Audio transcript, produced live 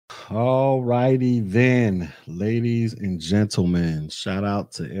All righty then, ladies and gentlemen. Shout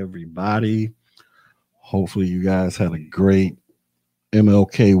out to everybody. Hopefully, you guys had a great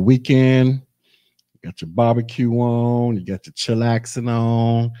MLK weekend. You got your barbecue on, you got your chillaxing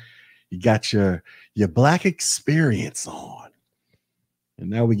on, you got your black experience on. And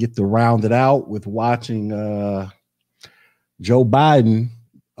now we get to round it out with watching Joe Biden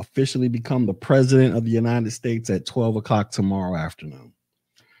officially become the president of the United States at 12 o'clock tomorrow afternoon.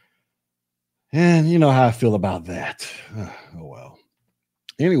 And you know how I feel about that. Oh, well.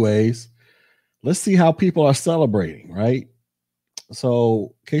 Anyways, let's see how people are celebrating, right?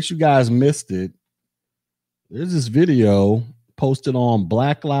 So, in case you guys missed it, there's this video posted on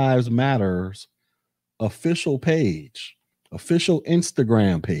Black Lives Matter's official page, official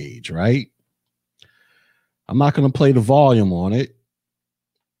Instagram page, right? I'm not going to play the volume on it,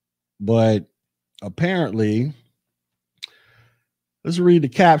 but apparently, let's read the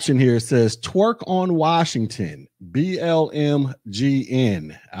caption here. It says, "Twerk on Washington, BLMGN."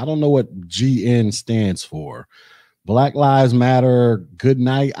 I don't know what GN stands for. Black Lives Matter, good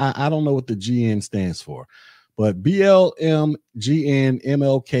night. I don't know what the GN stands for. But BLMGN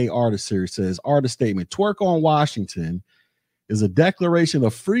MLK Artist Series says, artist statement, "Twerk on Washington is a declaration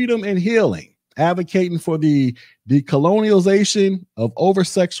of freedom and healing, advocating for the decolonialization of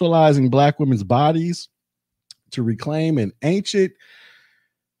over-sexualizing Black women's bodies, to reclaim an ancient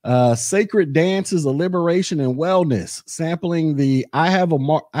sacred dances of liberation and wellness, sampling the I Have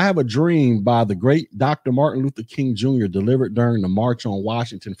a Dream by the great Dr. Martin Luther King Jr., delivered during the March on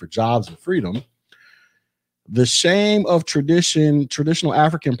Washington for Jobs and Freedom. The shame of traditional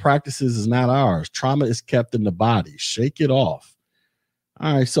African practices is not ours. Trauma is kept in the body. Shake it off."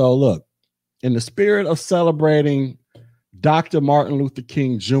 All right, so look, in the spirit of celebrating Dr. Martin Luther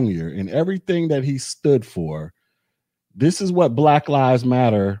King Jr. and everything that he stood for, this is what Black Lives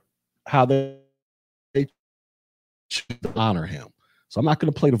Matter, how they honor him. So I'm not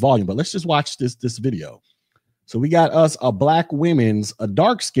going to play the volume, but let's just watch this video. So we got us a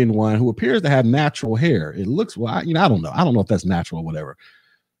dark-skinned one who appears to have natural hair. It looks, well, I don't know. I don't know if that's natural or whatever.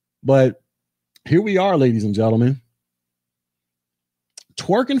 But here we are, ladies and gentlemen.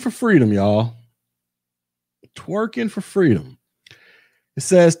 Twerking for freedom, y'all. Twerking for freedom. It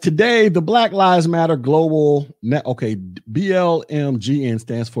says, today, the Black Lives Matter Global Net. Okay, BLMGN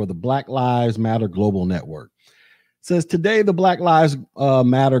stands for the Black Lives Matter Global Network. It says, today, the Black Lives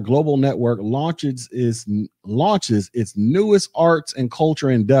Matter Global Network launches its newest arts and culture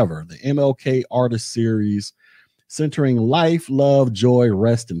endeavor, the MLK Artist Series, centering life, love, joy,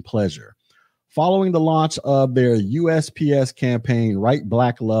 rest, and pleasure. Following the launch of their USPS campaign, Write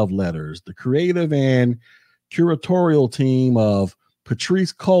Black Love Letters, the creative and curatorial team of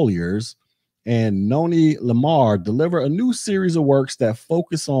Patrice Colliers and Noni Lamar deliver a new series of works that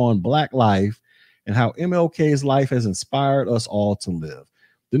focus on Black life and how MLK's life has inspired us all to live.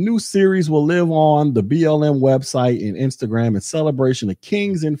 The new series will live on the BLM website and Instagram in celebration of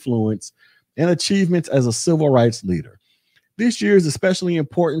King's influence and achievements as a civil rights leader. This year is especially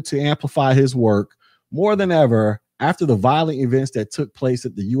important to amplify his work more than ever after the violent events that took place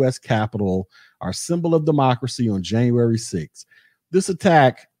at the U.S. Capitol, our symbol of democracy, on January 6th. This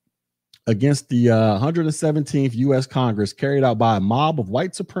attack against the 117th U.S. Congress, carried out by a mob of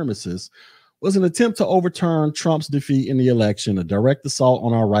white supremacists, was an attempt to overturn Trump's defeat in the election, a direct assault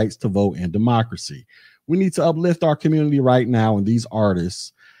on our rights to vote and democracy. We need to uplift our community right now, and these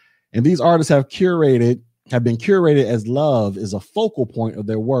artists have been curated as love is a focal point of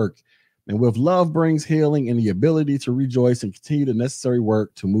their work. And with love brings healing and the ability to rejoice and continue the necessary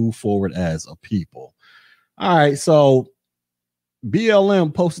work to move forward as a people. All right, so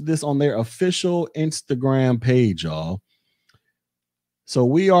BLM posted this on their official Instagram page, y'all. So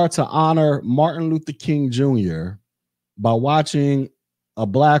we are to honor Martin Luther King Jr. by watching a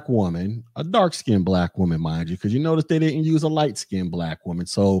black woman, a dark-skinned black woman, mind you, because you notice they didn't use a light-skinned black woman.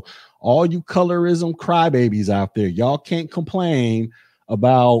 So all you colorism crybabies out there, y'all can't complain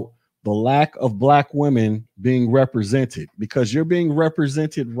about the lack of black women being represented, because you're being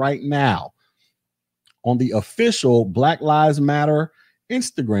represented right now on the official Black Lives Matter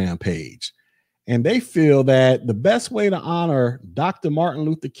Instagram page. And they feel that the best way to honor Dr. Martin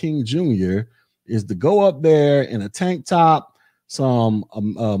Luther King Jr. is to go up there in a tank top, some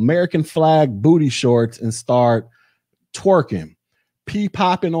American flag booty shorts, and start twerking,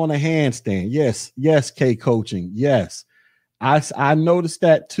 popping on a handstand. Yes, K coaching. Yes, I noticed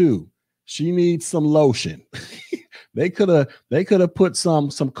that too. She needs some lotion. They could have put some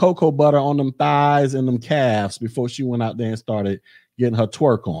cocoa butter on them thighs and them calves before she went out there and started getting her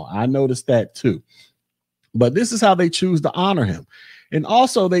twerk on. I noticed that too. But this is how they choose to honor him. And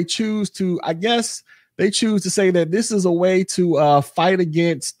also they choose to, I guess they choose to say that this is a way to fight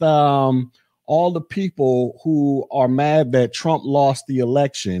against all the people who are mad that Trump lost the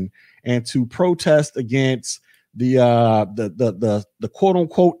election, and to protest against the quote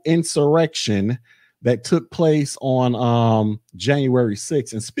unquote insurrection that took place on January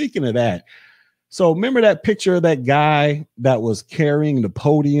 6th. And speaking of that, so remember that picture of that guy that was carrying the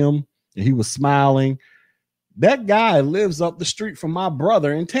podium and he was smiling? That guy lives up the street from my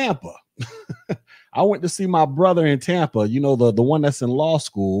brother in Tampa. I went to see my brother in Tampa, you know, the one that's in law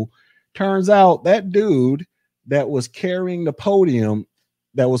school. Turns out that dude that was carrying the podium,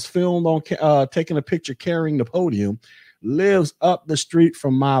 that was filmed on taking a picture carrying the podium, lives up the street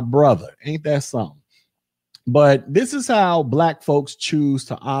from my brother. Ain't that something? But this is how Black folks choose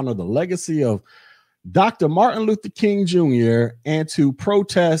to honor the legacy of Dr. Martin Luther King Jr. and to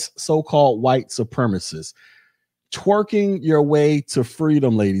protest so-called white supremacists. Twerking your way to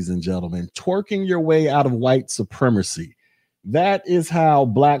freedom, ladies and gentlemen. Twerking your way out of white supremacy. That is how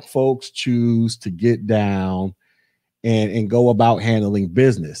Black folks choose to get down and go about handling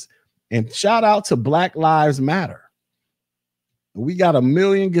business. And shout out to Black Lives Matter. We got a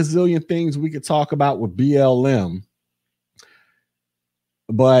million gazillion things we could talk about with BLM.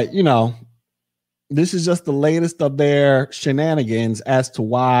 But, you know, this is just the latest of their shenanigans as to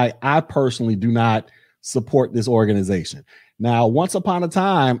why I personally do not support this organization. Now, once upon a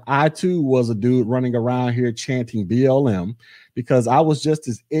time, I too was a dude running around here chanting BLM because I was just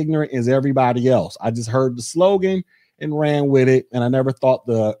as ignorant as everybody else. I just heard the slogan and ran with it, and I never thought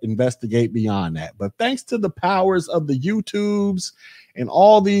to investigate beyond that. But thanks to the powers of the YouTubes and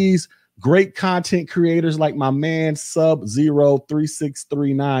all these great content creators like my man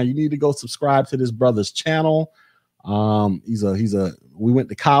Sub03639, you need to go subscribe to this brother's channel. We went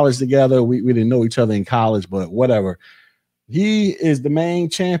to college together. We didn't know each other in college, but whatever. He is the main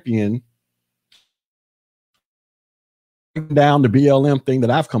champion down the BLM thing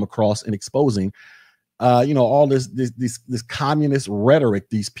that I've come across and exposing. All this communist rhetoric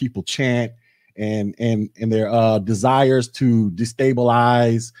these people chant and their desires to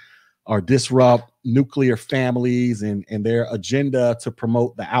destabilize or disrupt nuclear families and their agenda to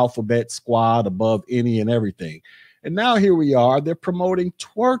promote the alphabet squad above any and everything. And now here we are. They're promoting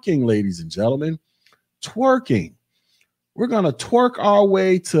twerking, ladies and gentlemen. Twerking. We're going to twerk our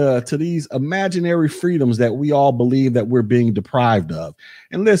way to these imaginary freedoms that we all believe that we're being deprived of.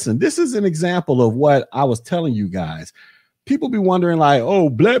 And listen, this is an example of what I was telling you guys. People be wondering like, oh,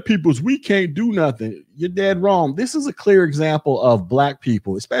 Black peoples, we can't do nothing. You're dead wrong. This is a clear example of Black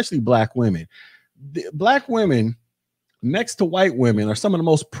people, especially Black women. Black women next to white women are some of the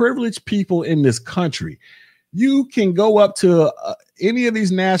most privileged people in this country. You can go up to any of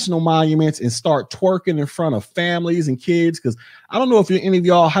these national monuments and start twerking in front of families and kids. Because I don't know if any of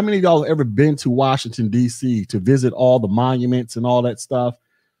y'all, how many of y'all have ever been to Washington, D.C. to visit all the monuments and all that stuff?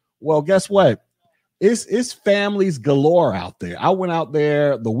 Well, guess what? It's families galore out there. I went out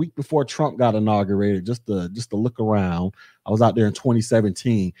there the week before Trump got inaugurated just to look around. I was out there in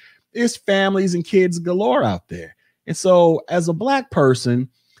 2017. It's families and kids galore out there. And so as a Black person,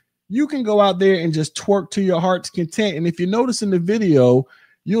 you can go out there and just twerk to your heart's content. And if you notice in the video,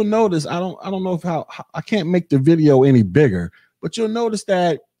 you'll notice, I don't know if I can't make the video any bigger, but you'll notice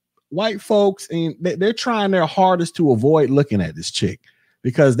that white folks, and they're trying their hardest to avoid looking at this chick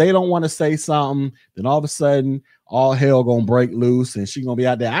because they don't want to say something. Then all of a sudden, all hell gonna break loose and she's gonna be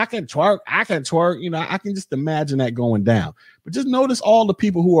out there. I can twerk. You know, I can just imagine that going down. But just notice all the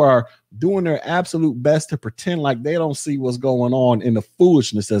people who are doing their absolute best to pretend like they don't see what's going on and the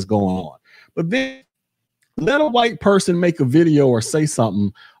foolishness that's going on. But then let a white person make a video or say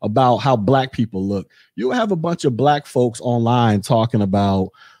something about how Black people look. You'll have a bunch of Black folks online talking about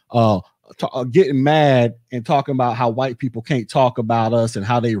getting mad and talking about how white people can't talk about us and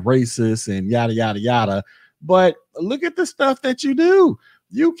how they racist and yada, yada, yada. But look at the stuff that you do.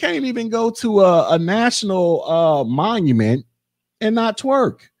 You can't even go to a national monument and not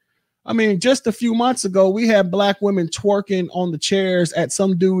twerk. I mean, just a few months ago, we had Black women twerking on the chairs at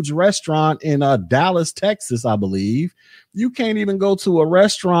some dude's restaurant in Dallas, Texas, I believe. You can't even go to a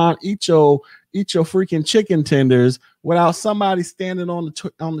restaurant, eat your freaking chicken tenders without somebody standing on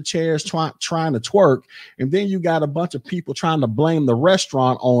the chairs trying to twerk. And then you got a bunch of people trying to blame the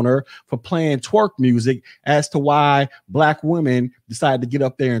restaurant owner for playing twerk music as to why Black women decide to get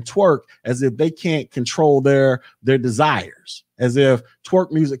up there and twerk, as if they can't control their desires, as if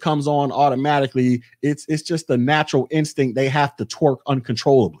twerk music comes on automatically. It's just a natural instinct. They have to twerk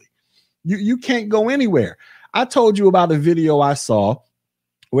uncontrollably. You can't go anywhere. I told you about a video I saw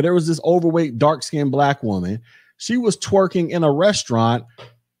where there was this overweight, dark-skinned Black woman. She was twerking in a restaurant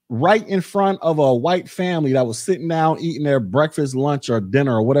right in front of a white family that was sitting down eating their breakfast, lunch, or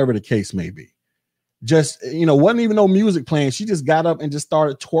dinner, or whatever the case may be. Just, wasn't even no music playing. She just got up and just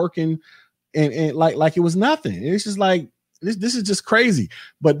started twerking and like it was nothing. It's just like, this is just crazy.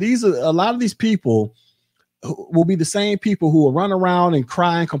 But these are a lot of these people will be the same people who will run around and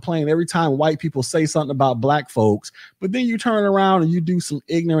cry and complain every time white people say something about black folks. But then you turn around and you do some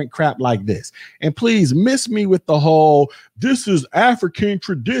ignorant crap like this. And please miss me with the whole, this is African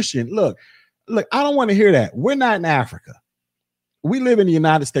tradition. Look, I don't want to hear that. We're not in Africa. We live in the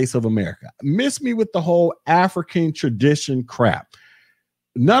United States of America. Miss me with the whole African tradition crap.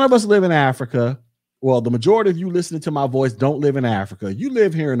 None of us live in Africa. Well, the majority of you listening to my voice don't live in Africa. You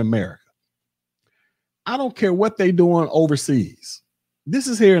live here in America. I don't care what they're doing overseas. This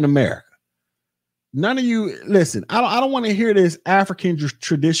is here in America. None of you listen. I don't want to hear this African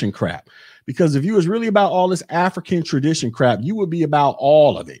tradition crap, because if you was really about all this African tradition crap, you would be about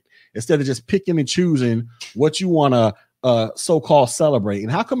all of it instead of just picking and choosing what you want to so-called celebrate.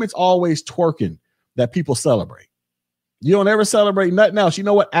 And how come it's always twerking that people celebrate? You don't ever celebrate nothing else. You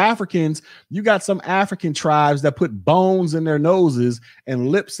know what? Africans, you got some African tribes that put bones in their noses and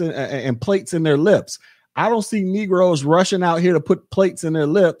lips and plates in their lips. I don't see Negroes rushing out here to put plates in their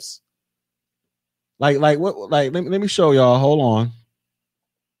lips. Like what? Like let me show y'all. Hold on.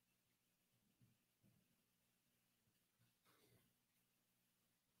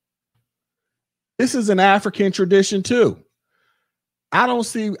 This is an African tradition too. I don't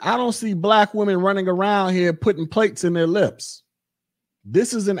see black women running around here putting plates in their lips.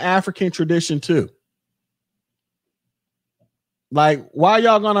 This is an African tradition too. Like, why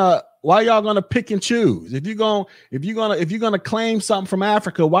y'all gonna pick and choose? If you're gonna claim something from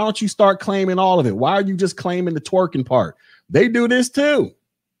Africa, why don't you start claiming all of it? Why are you just claiming the twerking part? They do this too.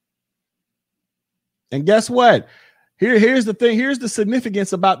 And guess what? Here's the thing. Here's the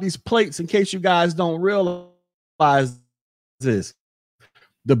significance about these plates, in case you guys don't realize this.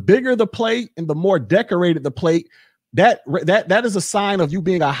 The bigger the plate and the more decorated the plate, that is a sign of you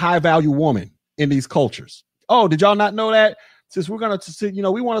being a high value woman in these cultures. Oh, did y'all not know that? Since we want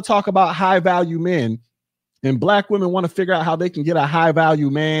to talk about high value men, and black women want to figure out how they can get a high value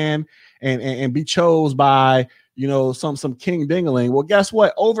man and be chose by, some king dingaling. Well, guess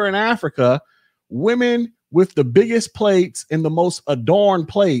what? Over in Africa, women with the biggest plates and the most adorned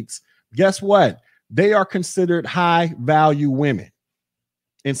plates, guess what? They are considered high value women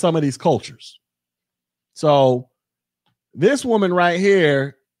in some of these cultures. So this woman right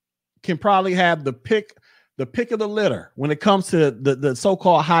here can probably have the pick of the litter when it comes to the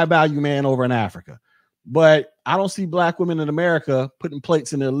so-called high value man over in Africa. But I don't see black women in America putting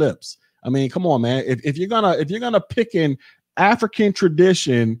plates in their lips. I mean, come on, man. If you're gonna pick an African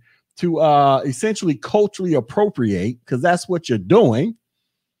tradition to essentially culturally appropriate, because that's what you're doing,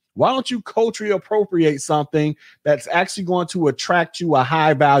 why don't you culturally appropriate something that's actually going to attract you a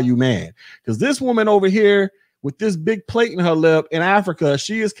high value man? Because this woman over here with this big plate in her lip in Africa,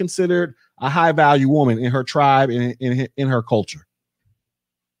 she is considered a high value woman in her tribe and in her culture.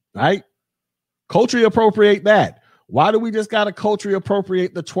 Right? Culturally appropriate that. Why do we just got to culturally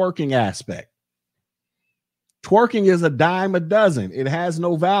appropriate the twerking aspect? Twerking is a dime a dozen. It has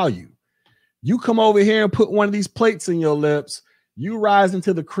no value. You come over here and put one of these plates in your lips, you rise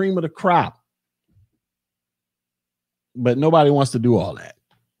into the cream of the crop. But nobody wants to do all that.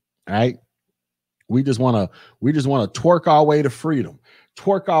 All right. We just want to twerk our way to freedom,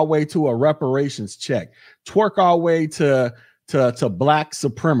 twerk our way to a reparations check, twerk our way to black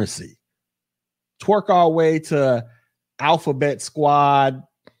supremacy, twerk our way to alphabet squad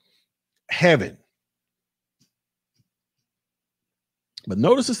heaven. But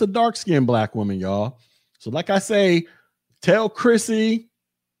notice it's a dark-skinned black woman, y'all. So like I say, tell Chrissy,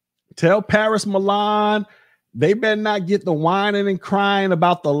 tell Paris Milan, they better not get the whining and crying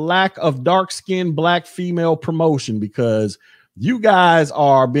about the lack of dark-skinned black female promotion, because you guys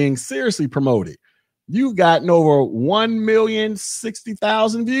are being seriously promoted. You've gotten over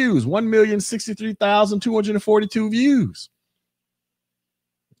 1,060,000 views, 1,063,242 views.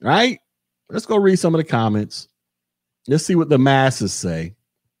 Right? Let's go read some of the comments. Let's see what the masses say.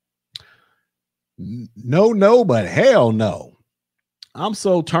 No, but hell no. I'm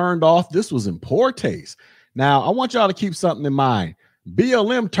so turned off. This was in poor taste. Now, I want y'all to keep something in mind.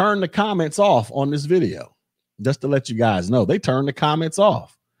 BLM turned the comments off on this video. Just to let you guys know, they turned the comments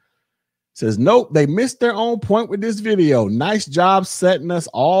off. Says, nope, they missed their own point with this video. Nice job setting us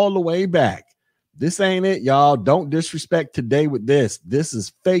all the way back. This ain't it, y'all. Don't disrespect today with this. This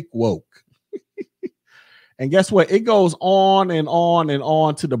is fake woke. And guess what? It goes on and on and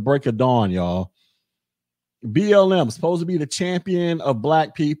on to the break of dawn, y'all. BLM supposed to be the champion of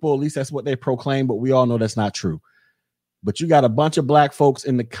black people. At least that's what they proclaim, but we all know that's not true. But you got a bunch of black folks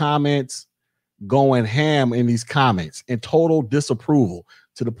in the comments going ham in these comments in total disapproval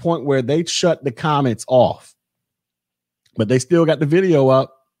to the point where they shut the comments off. But they still got the video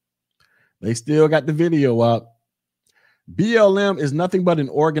up. BLM is nothing but an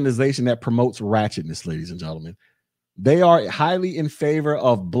organization that promotes ratchetness, ladies and gentlemen. They are highly in favor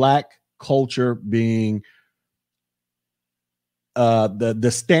of black culture being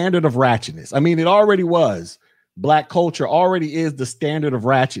the standard of ratchetness. I mean, it already was. Black culture already is the standard of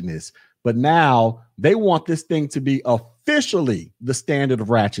ratchetness, but now they want this thing to be officially the standard of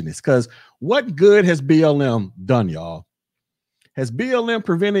ratchetness. Because what good has BLM done, y'all? Has BLM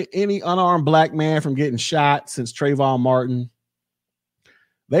prevented any unarmed black man from getting shot since Trayvon Martin?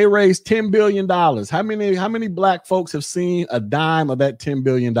 They raised $10 billion. How many black folks have seen a dime of that $10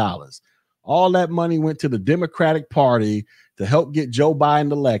 billion? All that money went to the Democratic Party to help get Joe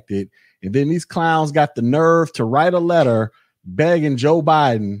Biden elected. And then these clowns got the nerve to write a letter begging Joe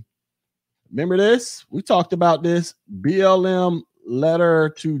Biden. Remember this? We talked about this. BLM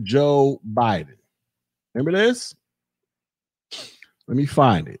letter to Joe Biden. Remember this? Let me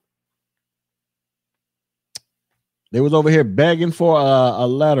find it. They was over here begging for a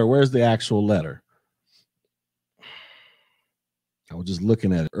letter. Where's the actual letter? I was just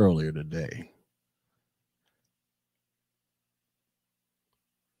looking at it earlier today.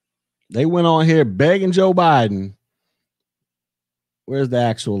 They went on here begging Joe Biden. Where's the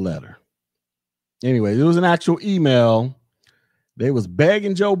actual letter? Anyway, it was an actual email. They was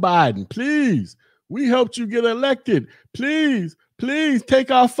begging Joe Biden, please, we helped you get elected. Please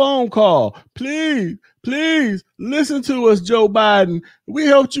take our phone call. Please listen to us, Joe Biden. We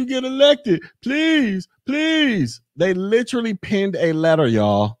helped you get elected. Please. They literally penned a letter,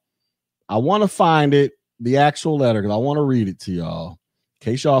 y'all. I want to find it, the actual letter, because I want to read it to y'all. In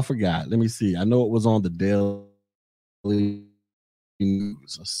case y'all forgot. Let me see. I know it was on the Daily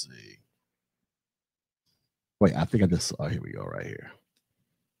News. Let's see. Wait, I think I just saw. Here we go, right here.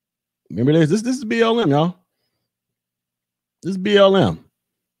 Remember this? This is BLM, y'all. This is BLM.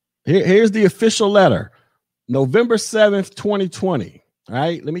 Here's the official letter. November 7th, 2020. All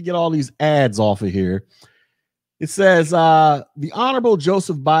right. Let me get all these ads off of here. It says, the Honorable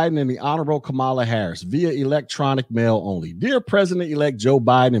Joseph Biden and the Honorable Kamala Harris via electronic mail only. Dear President-elect Joe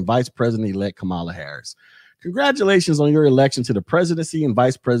Biden and Vice President-elect Kamala Harris, congratulations on your election to the presidency and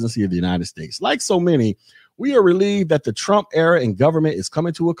vice presidency of the United States. Like so many, we are relieved that the Trump era in government is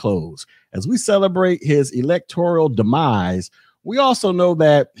coming to a close. As we celebrate his electoral demise, we also know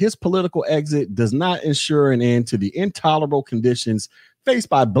that his political exit does not ensure an end to the intolerable conditions faced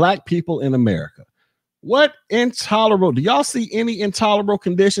by black people in America. What intolerable? Do y'all see any intolerable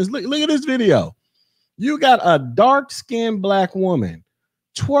conditions? Look at this video. You got a dark-skinned black woman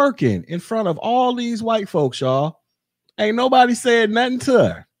twerking in front of all these white folks, y'all. Ain't nobody said nothing to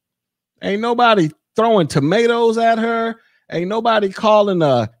her. Ain't nobody throwing tomatoes at her. Ain't nobody calling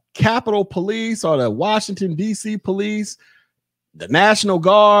the Capitol Police or the Washington, D.C. Police, the National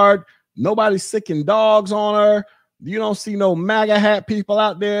Guard. Nobody sicking dogs on her. You don't see no MAGA hat people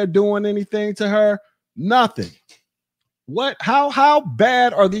out there doing anything to her. Nothing. What? How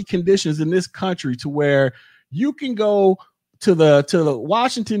bad are the conditions in this country to where you can go to the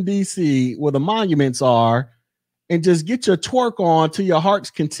Washington, D.C., where the monuments are, and just get your twerk on to your heart's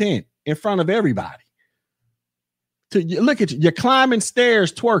content in front of everybody? Look at you. You're climbing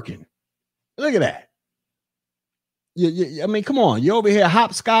stairs twerking. Look at that. I mean, come on. You're over here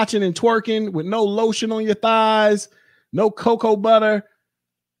hopscotching and twerking with no lotion on your thighs, no cocoa butter.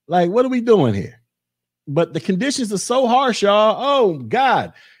 Like, what are we doing here? But the conditions are so harsh, y'all. Oh,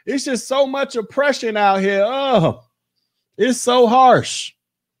 God. It's just so much oppression out here. Oh, it's so harsh.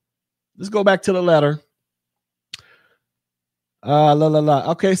 Let's go back to the letter.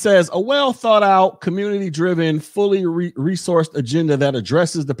 Okay, it says a well thought out, community driven, fully resourced agenda that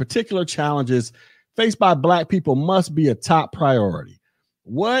addresses the particular challenges faced by black people must be a top priority.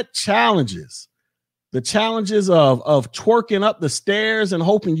 What challenges? The challenges of twerking up the stairs and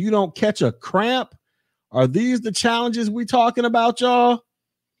hoping you don't catch a cramp? Are these the challenges we talking about, y'all?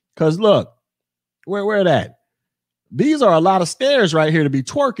 Because look, where that? These are a lot of stairs right here to be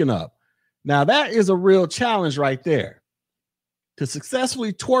twerking up. Now that is a real challenge right there. To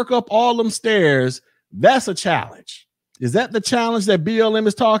successfully twerk up all them stairs, that's a challenge. Is that the challenge that BLM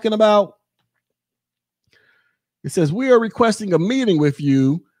is talking about? It says, we are requesting a meeting with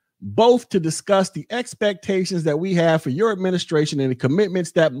you both to discuss the expectations that we have for your administration and the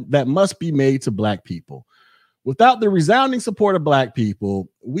commitments that must be made to black people. Without the resounding support of black people,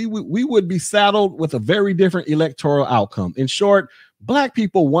 we would be saddled with a very different electoral outcome. In short, black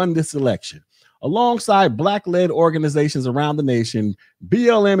people won this election. Alongside black-led organizations around the nation,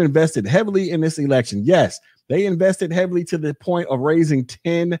 BLM invested heavily in this election. Yes, they invested heavily to the point of raising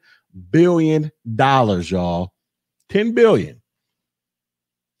 $10 billion, y'all. $10 billion.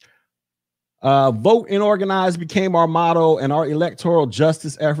 Vote and organize became our motto, and our electoral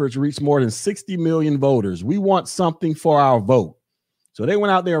justice efforts reached more than 60 million voters. We want something for our vote. So they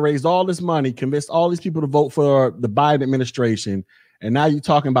went out there and raised all this money, convinced all these people to vote for the Biden administration. And now you're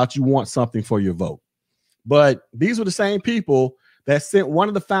talking about you want something for your vote. But these were the same people that sent one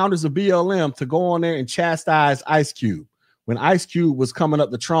of the founders of BLM to go on there and chastise Ice Cube when Ice Cube was coming up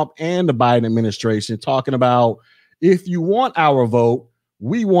to Trump and the Biden administration talking about, if you want our vote,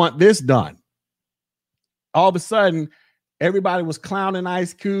 we want this done. All of a sudden, everybody was clowning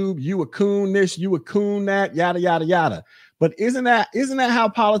Ice Cube. You a coon this, you a coon that, yada, yada, yada. But isn't that how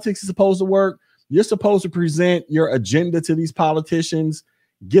politics is supposed to work? You're supposed to present your agenda to these politicians,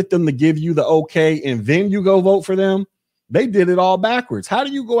 get them to give you the okay, and then you go vote for them. They did it all backwards. How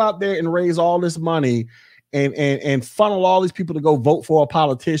do you go out there and raise all this money and funnel all these people to go vote for a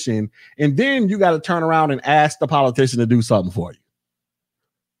politician, and then you got to turn around and ask the politician to do something for you?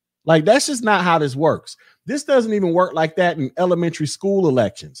 Like, that's just not how this works. This doesn't even work like that in elementary school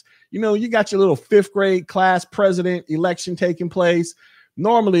elections. You know, you got your little fifth grade class president election taking place.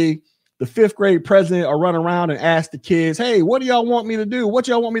 Normally, the fifth grade president will run around and ask the kids, hey, what do y'all want me to do? What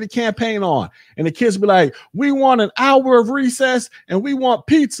y'all want me to campaign on? And the kids will be like, we want an hour of recess and we want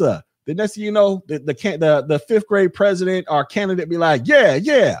pizza. The next thing you know, the fifth grade president or candidate be like,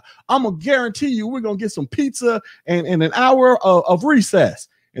 yeah, I'm going to guarantee you we're going to get some pizza and an hour of recess.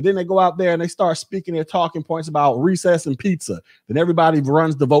 And then they go out there and they start speaking their talking points about recess and pizza. Then everybody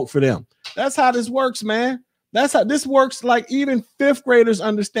runs to vote for them. That's how this works, man. That's how this works. Like, even fifth graders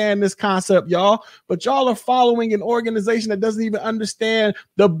understand this concept, y'all. But y'all are following an organization that doesn't even understand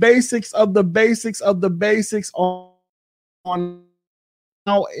the basics of the basics of the basics on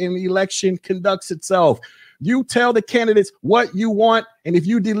how an election conducts itself. You tell the candidates what you want, and if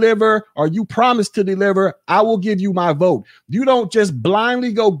you deliver or you promise to deliver, I will give you my vote. You don't just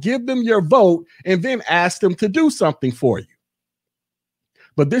blindly go give them your vote and then ask them to do something for you.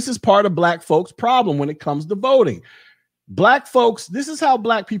 But this is part of black folks' problem when it comes to voting. Black folks, this is how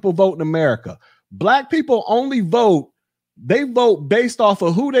black people vote in America. Black people only vote, they vote based off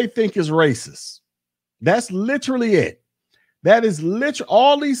of who they think is racist. That's literally it. That is literally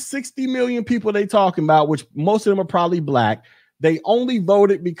all these 60 million people they talking about, which most of them are probably black. They only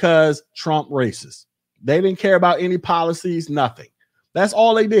voted because Trump racist. They didn't care about any policies, nothing. That's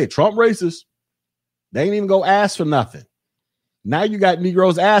all they did. Trump racist. They didn't even go ask for nothing. Now you got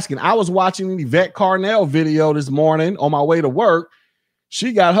Negroes asking. I was watching the Yvette Carnell video this morning on my way to work.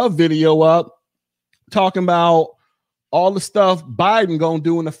 She got her video up talking about all the stuff Biden gonna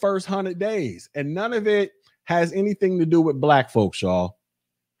do in the first 100 days. And none of it has anything to do with black folks, y'all.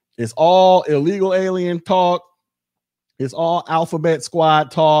 It's all illegal alien talk. It's all alphabet squad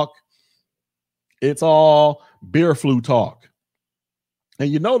talk. It's all beer flu talk. And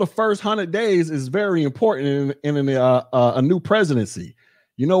you know, the first 100 days is very important in a new presidency.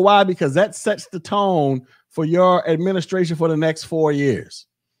 You know why? Because that sets the tone for your administration for the next 4 years.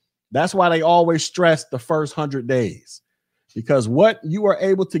 That's why they always stress the first 100 days, because what you are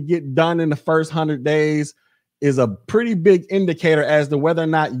able to get done in the first 100 days is a pretty big indicator as to whether or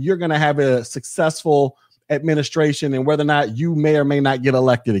not you're going to have a successful administration and whether or not you may or may not get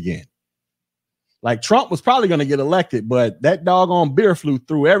elected again. Like, Trump was probably going to get elected, but that doggone beer flu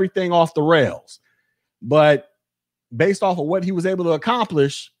threw everything off the rails. But based off of what he was able to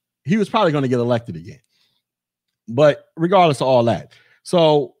accomplish, he was probably going to get elected again. But regardless of all that,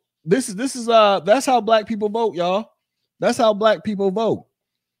 so this is that's how black people vote, y'all. That's how black people vote.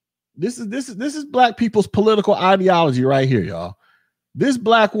 This is black people's political ideology right here, y'all. This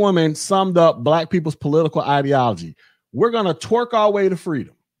black woman summed up black people's political ideology. We're going to twerk our way to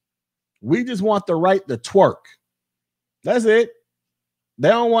freedom. We just want the right to twerk. That's it. They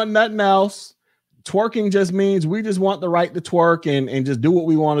don't want nothing else. Twerking just means we just want the right to twerk and just do what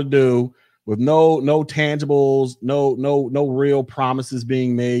we want to do with no tangibles, no real promises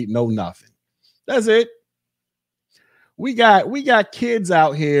being made, no nothing. That's it. We got kids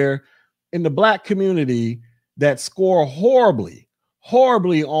out here in the black community that score horribly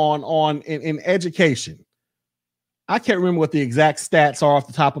in education. I can't remember what the exact stats are off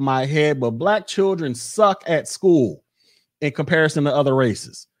the top of my head, but black children suck at school in comparison to other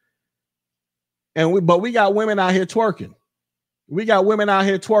races. But we got women out here twerking.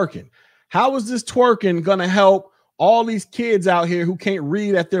 How is this twerking going to help all these kids out here who can't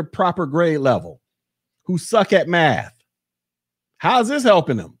read at their proper grade level, who suck at math? How is this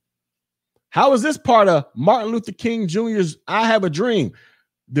helping them? How is this part of Martin Luther King Jr.'s I Have a Dream?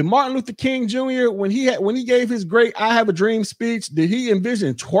 Did Martin Luther King Jr., when he gave his great I Have a Dream speech, did he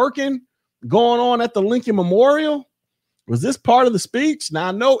envision twerking going on at the Lincoln Memorial? Was this part of the speech? Now,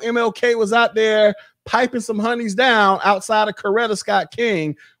 I know MLK was out there piping some honeys down outside of Coretta Scott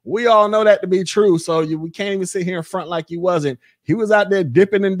King. We all know that to be true, so we can't even sit here in front like he wasn't. He was out there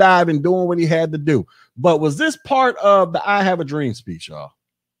dipping and diving, doing what he had to do. But was this part of the I Have a Dream speech, y'all?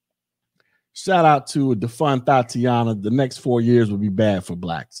 Shout out to defund Tatiana. The next 4 years will be bad for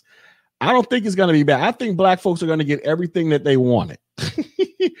blacks. I don't think it's going to be bad. I think black folks are going to get everything that they wanted,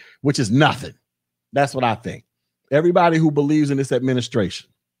 which is nothing. That's what I think. Everybody who believes in this administration.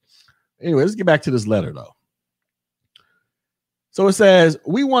 Anyway, let's get back to this letter, though. So it says,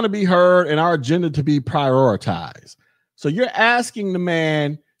 we want to be heard and our agenda to be prioritized. So you're asking the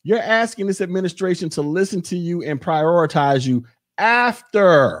man, you're asking this administration to listen to you and prioritize you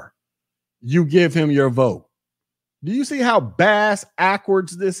after you give him your vote. Do you see how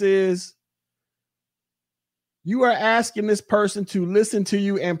backwards this is? You are asking this person to listen to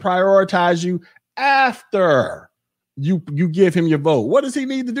you and prioritize you after you give him your vote. What does he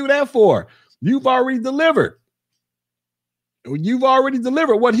need to do that for? You've already delivered. You've already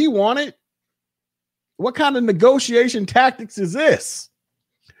delivered what he wanted. What kind of negotiation tactics is this?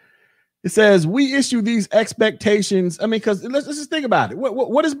 It says, we issue these expectations. I mean, because let's just think about it.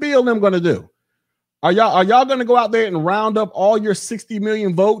 What is BLM going to do? Are y'all going to go out there and round up all your 60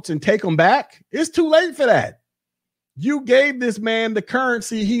 million votes and take them back? It's too late for that. You gave this man the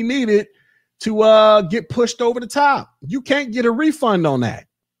currency he needed to get pushed over the top. You can't get a refund on that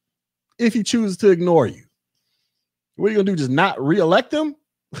if he chooses to ignore you. What are you going to do? Just not reelect him?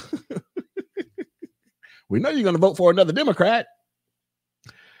 We know you're going to vote for another Democrat.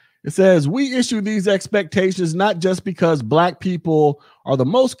 It says, we issue these expectations not just because black people are the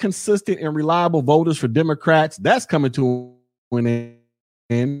most consistent and reliable voters for Democrats. That's coming to an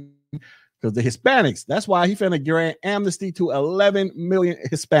end because the Hispanics, that's why he finna grant amnesty to 11 million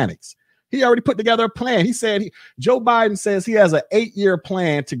Hispanics. He already put together a plan. He said, Joe Biden says he has an 8-year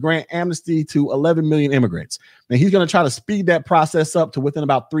plan to grant amnesty to 11 million immigrants. And he's going to try to speed that process up to within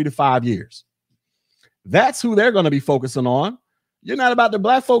about 3 to 5 years. That's who they're going to be focusing on. You're not about the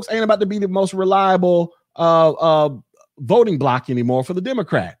black folks ain't about to be the most reliable voting block anymore for the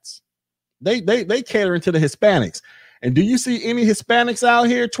Democrats. They catering to the Hispanics. And do you see any Hispanics out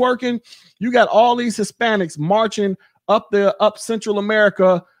here twerking? You got all these Hispanics marching up Central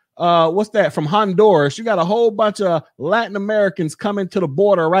America. What's that? From Honduras. You got a whole bunch of Latin Americans coming to the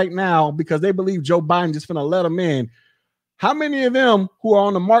border right now because they believe Joe Biden just finna let them in. How many of them who are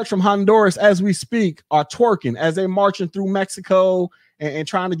on the march from Honduras as we speak are twerking as they're marching through Mexico and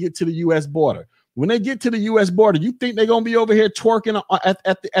trying to get to the U.S. border? When they get to the U.S. border, you think they're going to be over here twerking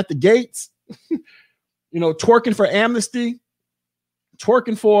at the gates? Twerking for amnesty,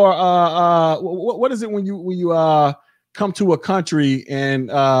 twerking for what is it when you come to a country and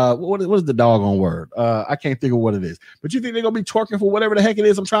what is the doggone word? I can't think of what it is. But you think they're going to be twerking for whatever the heck it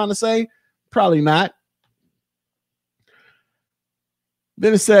is I'm trying to say? Probably not.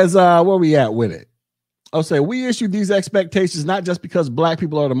 Then it says, where we at with it? I'll say, we issue these expectations not just because black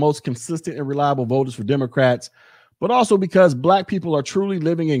people are the most consistent and reliable voters for Democrats, but also because black people are truly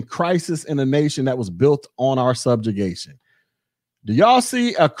living in crisis in a nation that was built on our subjugation. Do y'all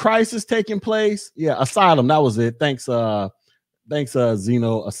see a crisis taking place? Yeah, asylum. That was it. Thanks,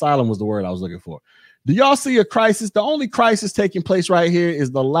 Zeno. Asylum was the word I was looking for. Do y'all see a crisis? The only crisis taking place right here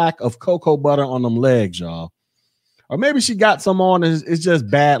is the lack of cocoa butter on them legs, y'all. Or maybe she got some on and it's just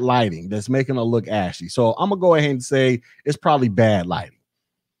bad lighting that's making her look ashy. So I'm going to go ahead and say it's probably bad lighting.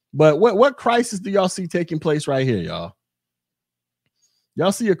 But what crisis do y'all see taking place right here, y'all?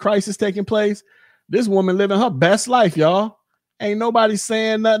 Y'all see a crisis taking place? This woman living her best life, y'all. Ain't nobody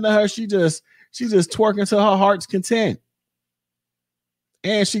saying nothing to her. She just twerking to her heart's content.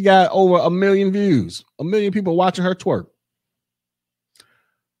 And she got over 1 million views. 1 million people watching her twerk.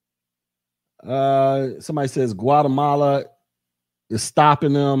 Somebody says Guatemala is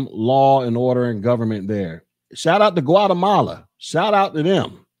stopping them, law and order and government there. Shout out to Guatemala. Shout out to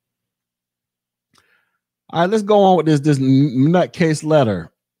them. All right, let's go on with this nutcase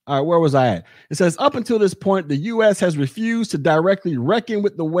letter. All right, where was I at? It says, up until this point, the U.S. has refused to directly reckon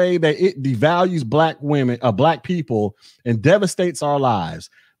with the way that it devalues black people and devastates our lives.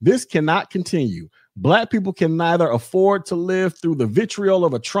 This cannot continue. Black people can neither afford to live through the vitriol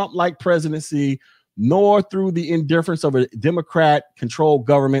of a Trump-like presidency nor through the indifference of a Democrat-controlled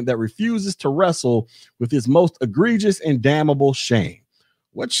government that refuses to wrestle with its most egregious and damnable shame.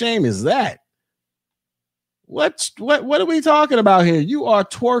 What shame is that? What are we talking about here? You are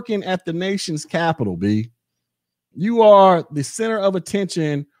twerking at the nation's capital, B. You are the center of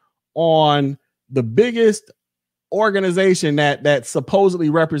attention on the biggest organization that supposedly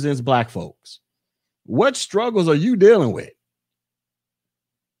represents black folks. What struggles are you dealing with?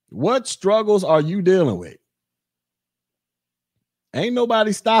 What struggles are you dealing with? Ain't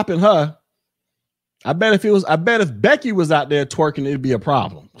nobody stopping her. I bet if Becky was out there twerking, it'd be a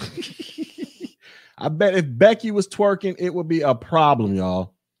problem. I bet if Becky was twerking, it would be a problem,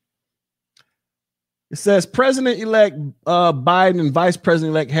 y'all. It says President-elect Biden and Vice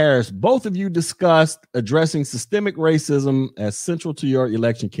President-elect Harris, both of you discussed addressing systemic racism as central to your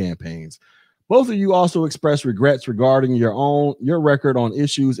election campaigns. Both of you also expressed regrets regarding your record on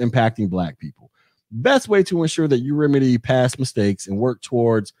issues impacting black people. Best way to ensure that you remedy past mistakes and work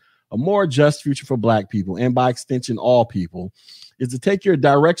towards a more just future for black people, and by extension, all people, is to take your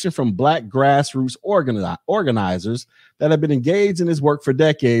direction from black grassroots organizers that have been engaged in this work for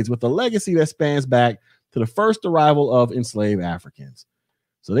decades with a legacy that spans back to the first arrival of enslaved Africans.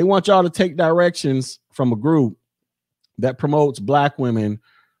 So they want y'all to take directions from a group that promotes black women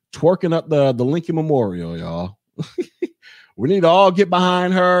twerking up the Lincoln Memorial, y'all. We need to all get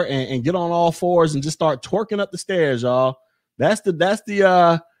behind her and get on all fours and just start twerking up the stairs, y'all. That's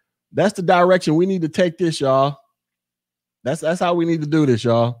the direction we need to take this, y'all. That's how we need to do this,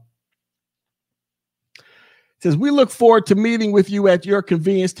 y'all. It says, we look forward to meeting with you at your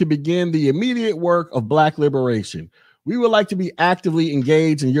convenience to begin the immediate work of black liberation. We would like to be actively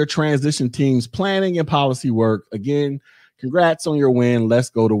engaged in your transition team's planning and policy work. Again, congrats on your win.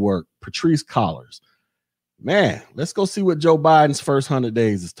 Let's go to work. Patrice Collars. Man, let's go see what Joe Biden's first 100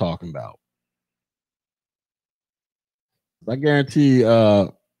 days is talking about. I guarantee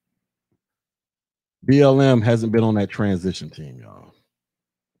BLM hasn't been on that transition team, y'all.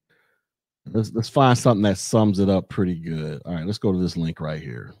 Let's find something that sums it up pretty good. All right, let's go to this link right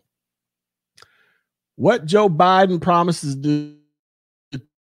here. What Joe Biden promises to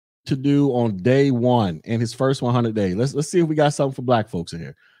do on day one in his first 100 days. Let's see if we got something for black folks in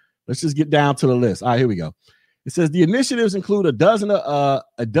here. Let's just get down to the list. All right, here we go. It says the initiatives include a dozen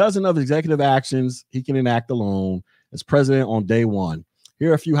of executive actions he can enact alone as president on day one.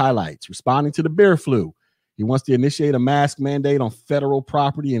 Here are a few highlights. Responding to the beer flu. He wants to initiate a mask mandate on federal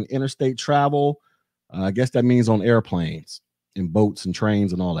property and interstate travel. I guess that means on airplanes and boats and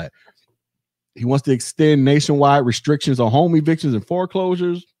trains and all that. He wants to extend nationwide restrictions on home evictions and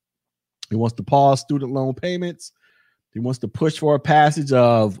foreclosures. He wants to pause student loan payments. He wants to push for a passage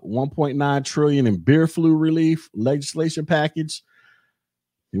of $1.9 trillion in beer flu relief legislation package.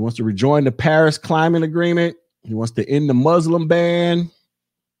 He wants to rejoin the Paris Climate Agreement. He wants to end the Muslim ban.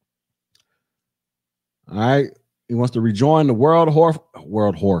 All right. He wants to rejoin the World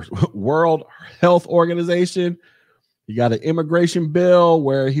Health Organization. He got an immigration bill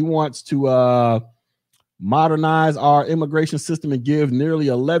where he wants to modernize our immigration system and give nearly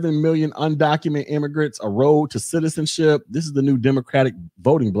 11 million undocumented immigrants a road to citizenship. This is the new Democratic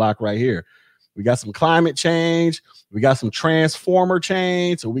voting bloc right here. We got some climate change. We got some transformer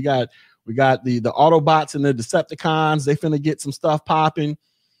change. So we got the Autobots and the Decepticons. They finna get some stuff popping.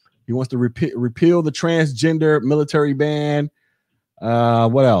 He wants to repeal the transgender military ban.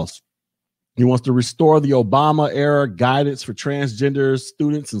 What else? He wants to restore the Obama era guidance for transgender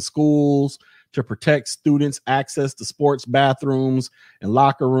students in schools to protect students' access to sports bathrooms and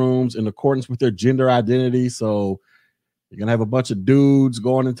locker rooms in accordance with their gender identity. So you're going to have a bunch of dudes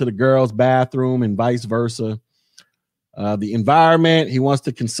going into the girls' bathroom and vice versa. The environment, he wants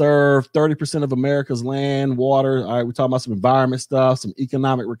to conserve 30% of America's land, water. All right, we're talking about some environment stuff, some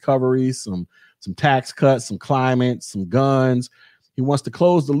economic recovery, some tax cuts, some climate, some guns. He wants to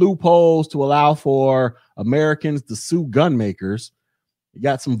close the loopholes to allow for Americans to sue gun makers. You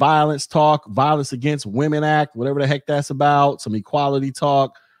got some violence talk, Violence Against Women Act, whatever the heck that's about, some equality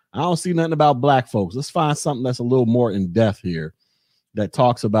talk. I don't see nothing about black folks. Let's find something that's a little more in depth here that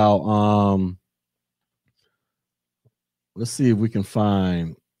talks about, let's see if we can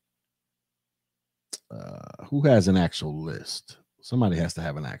find who has an actual list. Somebody has to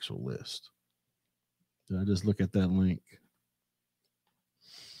have an actual list. Did I just look at that link?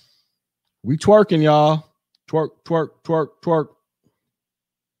 We twerking, y'all. Twerk, twerk, twerk, twerk.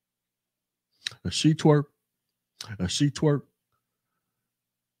 A she twerk. A she twerk.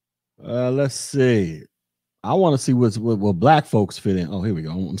 Let's see. I want to see what black folks fit in. Oh, here we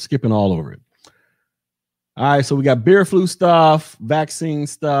go. I'm skipping all over it. All right, so we got beer flu stuff, vaccine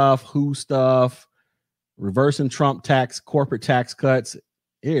stuff, WHO stuff. reversing Trump corporate tax cuts.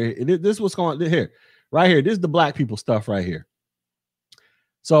 Here, this is what's going on here, right here. This is the black people stuff right here.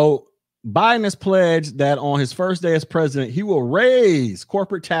 So Biden has pledged that on his first day as president, he will raise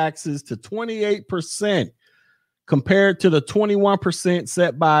corporate taxes to 28% compared to the 21%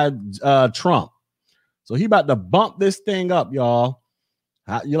 set by Trump. So he about to bump this thing up, y'all.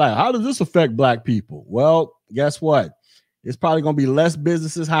 You're like, how does this affect black people? Well, guess what? It's probably going to be less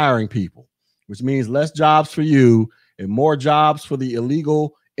businesses hiring people, which means less jobs for you and more jobs for the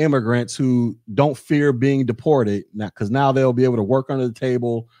illegal immigrants who don't fear being deported now, because now they'll be able to work under the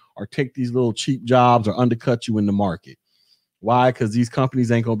table or take these little cheap jobs or undercut you in the market. Why? Because these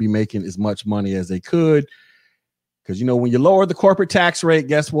companies ain't going to be making as much money as they could. Because, you know, when you lower the corporate tax rate,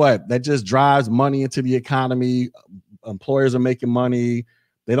 guess what? That just drives money into the economy. Employers are making money.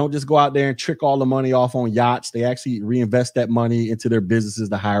 They don't just go out there and trick all the money off on yachts. They actually reinvest that money into their businesses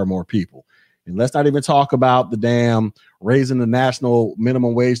to hire more people. And let's not even talk about the damn raising the national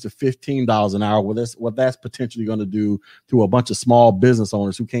minimum wage to $15 an hour. What that's potentially going to do to a bunch of small business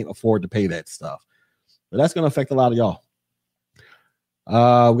owners who can't afford to pay that stuff. But that's going to affect a lot of y'all.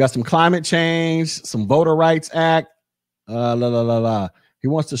 We got some climate change, some Voter Rights Act. He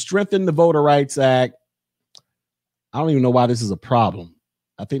wants to strengthen the Voter Rights Act. I don't even know why this is a problem.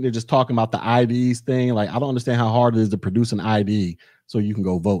 I think they're just talking about the IDs thing. Like, I don't understand how hard it is to produce an ID so you can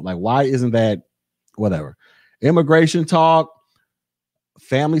go vote. Like, why isn't that whatever? Immigration talk,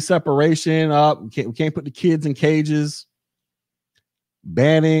 family separation up. We can't put the kids in cages.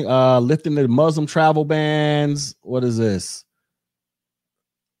 Banning, lifting the Muslim travel bans. What is this?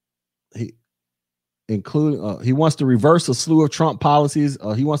 He wants to reverse a slew of Trump policies.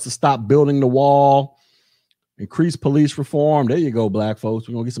 He wants to stop building the wall, increase police reform. There you go, black folks.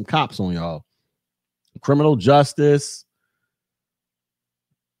 We're gonna get some cops on y'all. Criminal justice.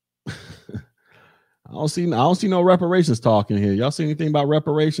 I don't see no reparations talking here. Y'all see anything about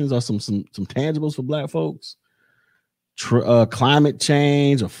reparations or some tangibles for black folks? Climate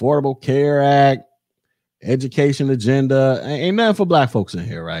change, Affordable Care Act, education agenda. Ain't nothing for black folks in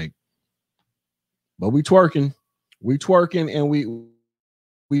here, right? But we twerking, and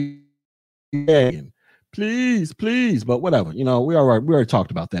we begging, please. But whatever, you know, we already talked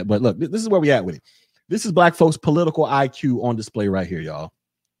about that. But look, this is where we at with it. This is black folks' political IQ on display right here, y'all.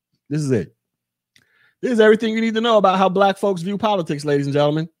 This is it. This is everything you need to know about how black folks view politics, ladies and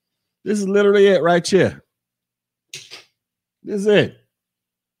gentlemen. This is literally it right here. This is it.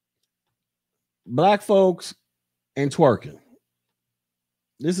 Black folks and twerking.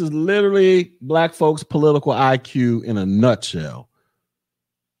 This is literally black folks' political IQ in a nutshell.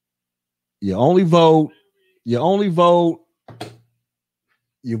 You vote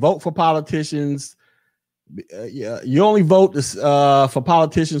for politicians. You only vote for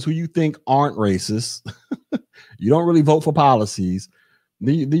politicians who you think aren't racist. You don't really vote for policies.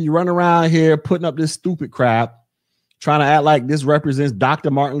 Then you run around here putting up this stupid crap, trying to act like this represents Dr.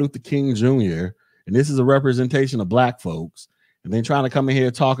 Martin Luther King Jr. and this is a representation of black folks. And then trying to come in here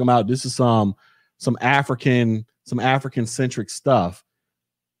talking about this is some African centric stuff.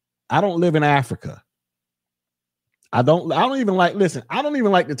 I don't live in Africa. I don't even like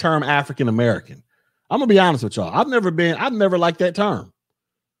the term African American. I'm gonna be honest with y'all. I've never liked that term.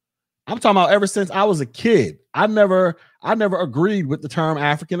 I'm talking about ever since I was a kid. I never agreed with the term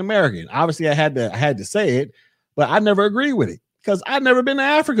African American. Obviously, I had to say it, but I never agreed with it because I've never been to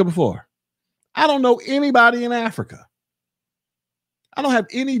Africa before. I don't know anybody in Africa. I don't have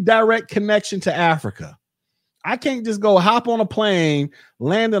any direct connection to Africa. I can't just go hop on a plane,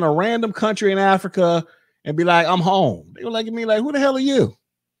 land in a random country in Africa, and be like, I'm home. They were looking at me like, who the hell are you?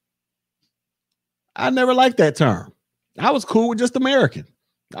 I never liked that term. I was cool with just American.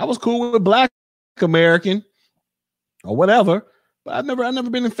 I was cool with black American or whatever, but I've never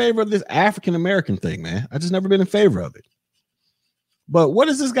been in favor of this African American thing, man. I just never been in favor of it. But what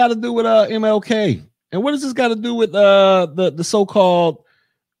does this got to do with MLK? And what does this got to do with the so-called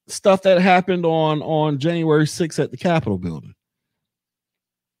stuff that happened on January 6th at the Capitol building?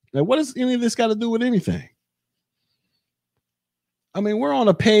 Now, what does any of this got to do with anything? I mean, we're on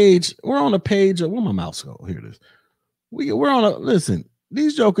a page of where my mouse go? Here it is. Listen,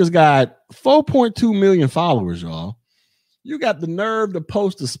 these jokers got 4.2 million followers, y'all. You got the nerve to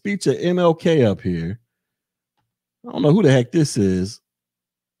post a speech of MLK up here. I don't know who the heck this is.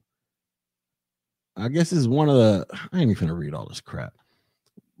 I guess this is one of the, I ain't even gonna read all this crap.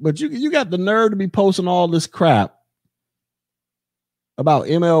 But you got the nerve to be posting all this crap about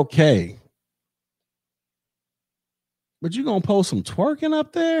MLK. But you gonna post some twerking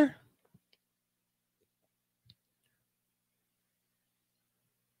up there?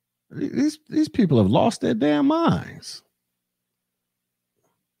 These people have lost their damn minds.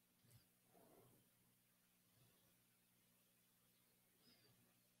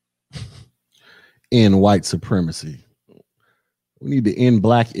 End white supremacy. We need to end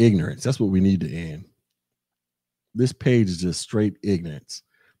black ignorance. That's what we need to end. This page is just straight ignorance.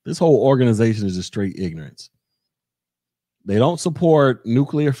 This whole organization is just straight ignorance. They don't support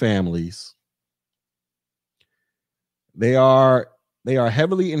nuclear families. They are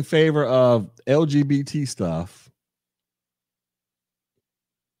heavily in favor of LGBT stuff.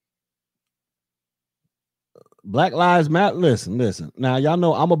 Black Lives Matter. Listen. Now y'all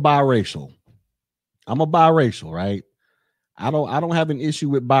know I'm a biracial, right? I don't have an issue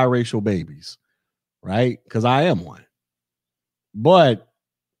with biracial babies, right? Because I am one. But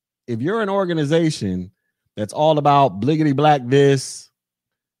if you're an organization that's all about bliggity black this,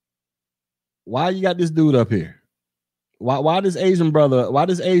 why you got this dude up here? Why this Asian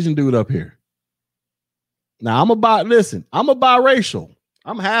dude up here? Now I'm a biracial.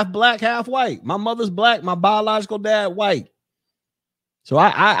 I'm half black, half white. My mother's black, my biological dad white. So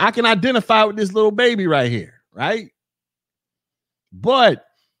I can identify with this little baby right here, right? But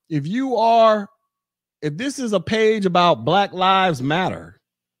if this is a page about Black Lives Matter,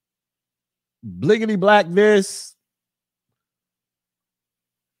 bliggity black this,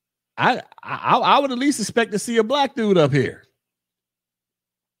 I would at least expect to see a black dude up here.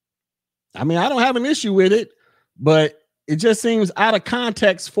 I mean, I don't have an issue with it, but it just seems out of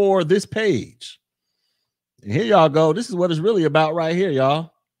context for this page. And here y'all go. This is what it's really about right here,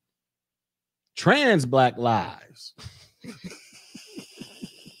 y'all. Trans Black lives.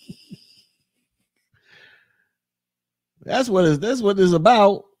 That's what it's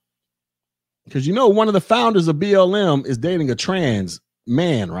about. Because one of the founders of BLM is dating a trans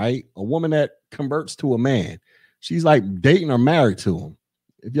man, right? A woman that converts to a man. She's like dating or married to him.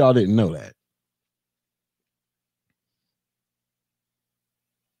 If y'all didn't know that.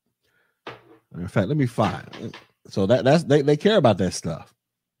 In fact, let me find. So that's they care about that stuff.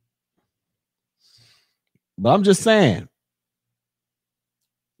 But I'm just saying,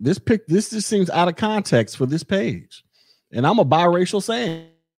 this just seems out of context for this page. And I'm a biracial saying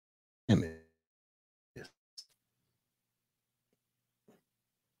it.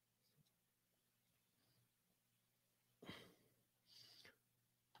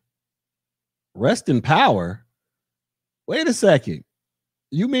 Rest in power? Wait a second.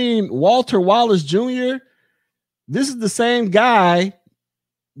 You mean Walter Wallace Jr.? This is the same guy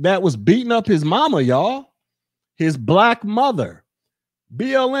that was beating up his mama, y'all. His black mother.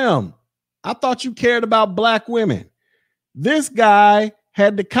 BLM. I thought you cared about black women. This guy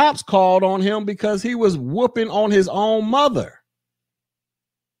had the cops called on him because he was whooping on his own mother.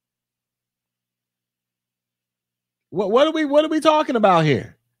 What are we talking about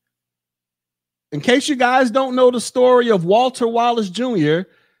here? In case you guys don't know the story of Walter Wallace Jr.,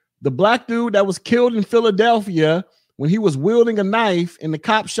 the black dude that was killed in Philadelphia when he was wielding a knife and the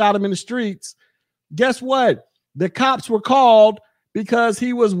cops shot him in the streets, guess what? The cops were called because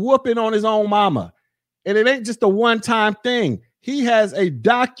he was whooping on his own mama. And it ain't just a one-time thing. He has a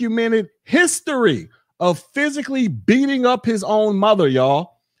documented history of physically beating up his own mother,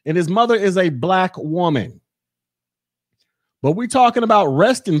 y'all. And his mother is a black woman. But we talking about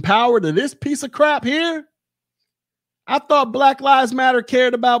rest in power to this piece of crap here? I thought Black Lives Matter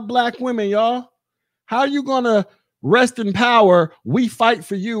cared about black women, y'all. How are you going to rest in power, we fight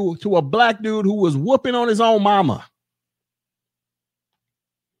for you, to a black dude who was whooping on his own mama?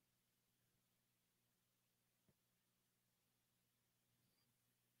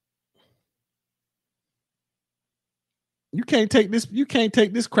 You can't take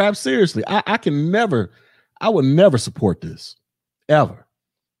this crap seriously. I would never support this. Ever.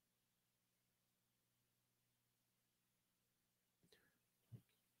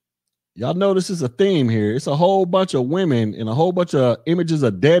 Y'all know this is a theme here. It's a whole bunch of women and a whole bunch of images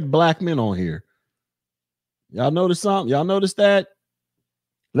of dead black men on here. Y'all notice something? Y'all notice that?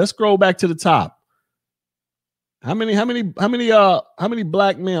 Let's scroll back to the top. How many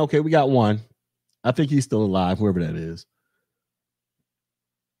black men? Okay, we got one. I think he's still alive, whoever that is.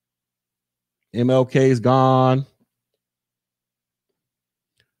 MLK's gone.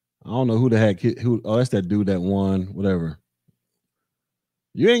 I don't know who the heck that's that dude that won, whatever.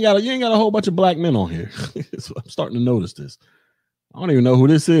 You ain't got a whole bunch of black men on here. So I'm starting to notice this. I don't even know who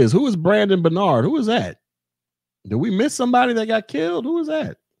this is. Who is Brandon Bernard? Who is that? Did we miss somebody that got killed? Who is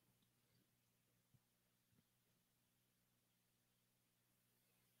that?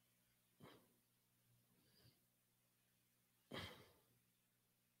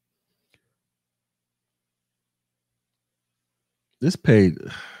 This page,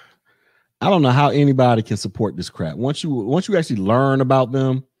 I don't know how anybody can support this crap. Once you actually learn about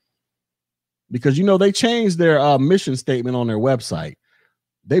them, because they changed their mission statement on their website.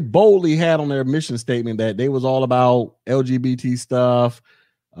 They boldly had on their mission statement that they was all about LGBT stuff,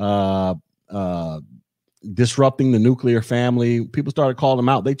 disrupting the nuclear family. People started calling them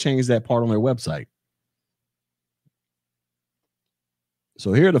out. They changed that part on their website.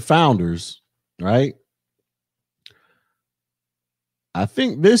 So here are the founders, right? I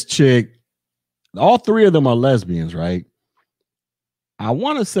think this chick, all three of them are lesbians, right? I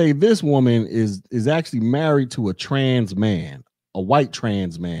want to say this woman is actually married to a trans man, a white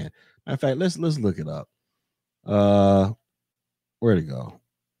trans man. Matter of fact, let's look it up. Where'd it go?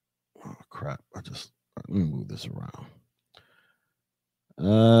 Oh crap! Let me move this around.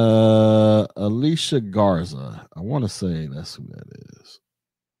 Alicia Garza. I want to say that's who that is.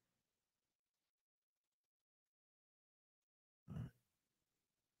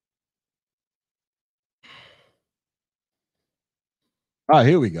 All right,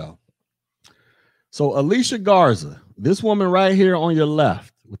 here we go. So Alicia Garza, this woman right here on your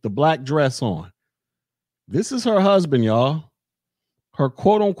left with the black dress on, this is her husband, y'all. Her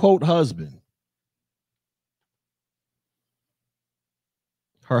quote unquote husband.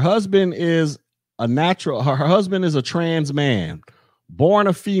 Her husband is her husband is a trans man, born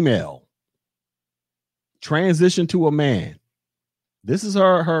a female, transitioned to a man. This is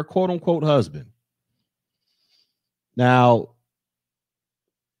her quote unquote husband. Now,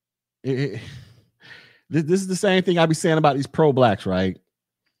 this is the same thing I be saying about these pro-blacks, right?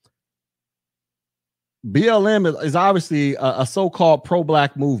 BLM is obviously a so-called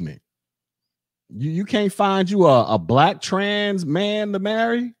pro-black movement. You can't find you a black trans man to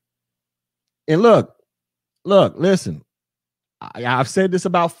marry. And look, listen, I've said this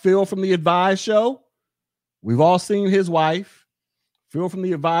about Phil from the Advice Show. We've all seen his wife. Phil from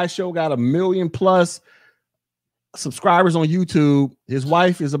the Advice Show got 1 million+ subscribers on YouTube. His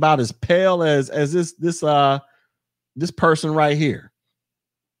wife is about as pale as this person right here.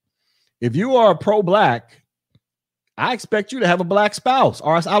 If you are a pro-black, I expect you to have a black spouse,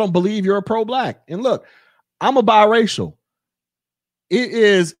 or else I don't believe you're a pro-black. And look, I'm a biracial.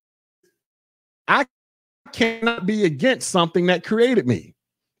 I cannot be against something that created me.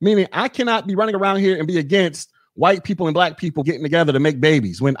 Meaning I cannot be running around here and be against white people and black people getting together to make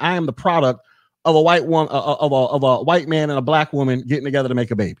babies when I am the product of a white woman, of a white man and a black woman getting together to make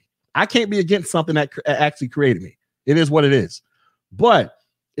a baby. I can't be against something that actually created me. It is what it is. But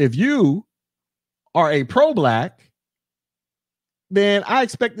if you are a pro-black, then I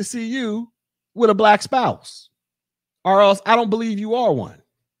expect to see you with a black spouse, or else I don't believe you are one.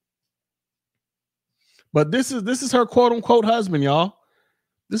 But this is her quote unquote husband, y'all.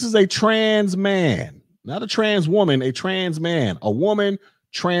 This is a trans man, not a trans woman, a trans man, a woman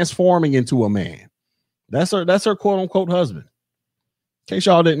transforming into a man. That's her quote unquote husband. In case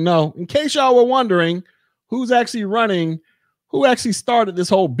y'all didn't know, in case y'all were wondering who's actually running, who actually started this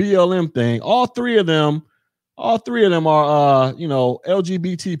whole BLM thing, all three of them are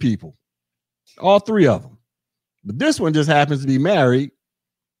LGBT people. All three of them. But this one just happens to be married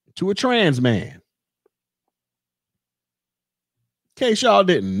to a trans man. In case y'all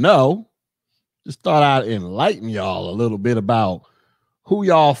didn't know, just thought I'd enlighten y'all a little bit about who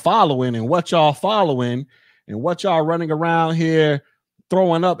y'all following and what y'all following and what y'all running around here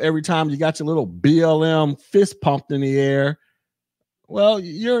throwing up every time you got your little BLM fist pumped in the air. Well,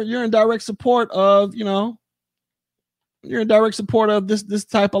 you're in direct support of, you're in direct support of this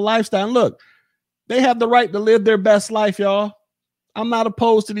type of lifestyle. And look, they have the right to live their best life, y'all. I'm not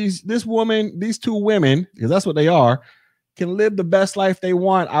opposed to these two women, because that's what they are, can live the best life they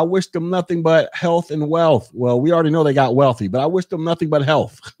want. I wish them nothing but health and wealth. Well, we already know they got wealthy, but I wish them nothing but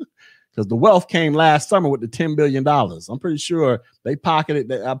health, because the wealth came last summer with the $10 billion. I'm pretty sure they pocketed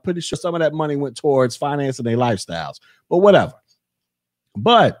that. I'm pretty sure some of that money went towards financing their lifestyles, but whatever.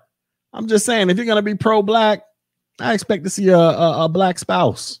 But I'm just saying, if you're going to be pro-black, I expect to see a black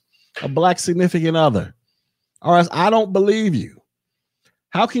spouse, a black significant other, or else I don't believe you.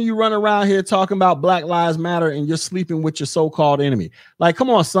 How can you run around here talking about Black Lives Matter and you're sleeping with your so-called enemy? Like, come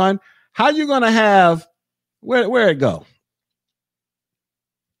on, son. How you going to have, where it go?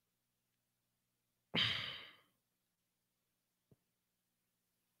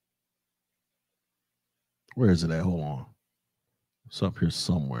 Where is it at? Hold on. It's up here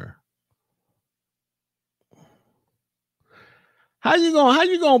somewhere. How you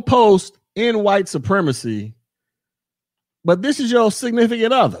going to post in white supremacy, but this is your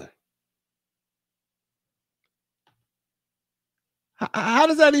significant other? How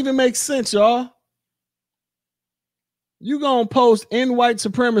does that even make sense, y'all? You gonna post in white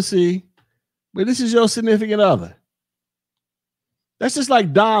supremacy, but this is your significant other. That's just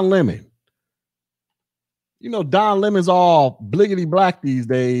like Don Lemon. You know, Don Lemon's all bliggity black these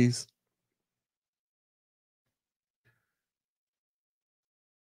days.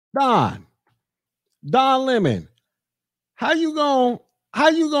 Don Lemon, how you gonna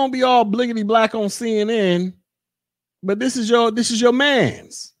be all bliggity black on CNN? But this is your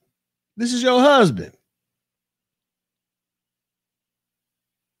man's. This is your husband.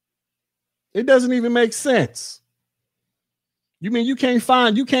 It doesn't even make sense. You mean you can't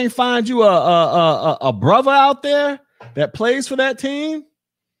find you a brother out there that plays for that team?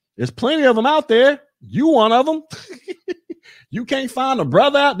 There's plenty of them out there. You one of them. You can't find a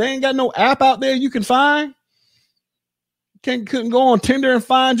brother out. They ain't got no app out there you can find. Couldn't go on Tinder and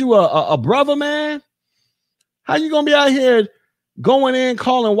find you a brother, man. How you gonna be out here going in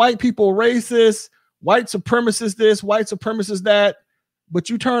calling white people racist, white supremacists this, white supremacists that, but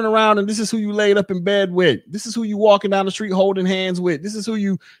you turn around and this is who you laid up in bed with. This is who you walking down the street holding hands with. This is who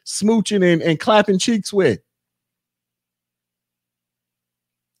you smooching and clapping cheeks with.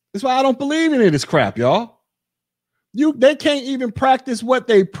 That's why I don't believe in it. This crap, y'all. They can't even practice what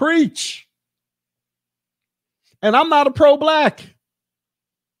they preach. And I'm not a pro-black.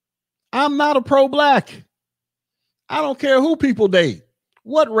 I'm not a pro-black. I don't care who people date,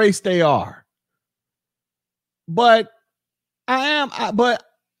 what race they are. But but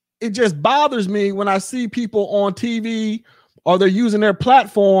it just bothers me when I see people on TV or they're using their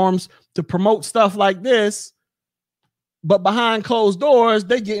platforms to promote stuff like this, but behind closed doors,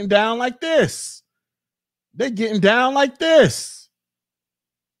 they getting down like this. They're getting down like this.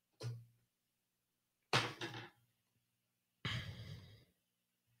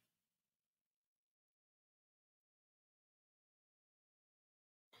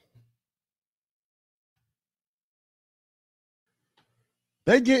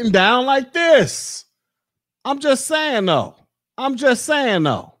 They're getting down like this. I'm just saying though.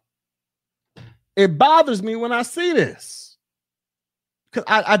 It bothers me when I see this. Because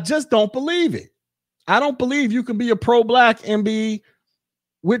I just don't believe it. I don't believe you can be a pro-black and be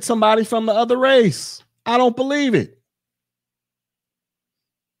with somebody from the other race. I don't believe it.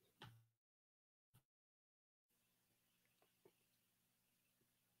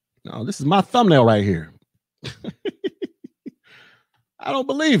 No, this is my thumbnail right here. I don't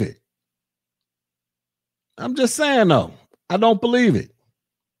believe it. I'm just saying though. I don't believe it.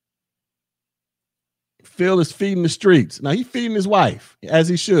 Phil is feeding the streets. Now he's feeding his wife as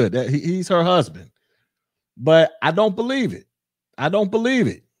he should. He's her husband. But I don't believe it. I don't believe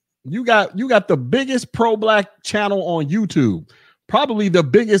it. You got the biggest pro-black channel on YouTube. Probably the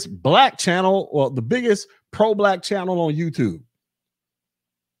biggest black channel or the biggest pro-black channel on YouTube.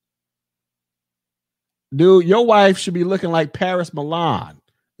 Dude, your wife should be looking like Paris Milan,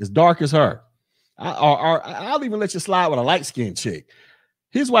 as dark as her. I'll even let you slide with a light-skinned chick.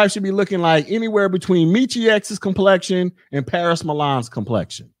 His wife should be looking like anywhere between Michi X's complexion and Paris Milan's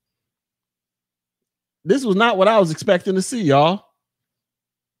complexion. This was not what I was expecting to see, y'all.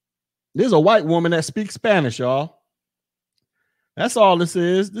 There's a white woman that speaks Spanish, y'all. That's all this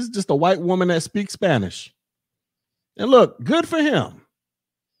is. This is just a white woman that speaks Spanish. And look, good for him.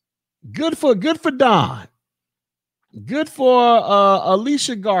 Good for Don. Good for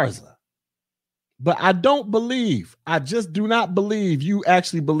Alicia Garza. But I just do not believe you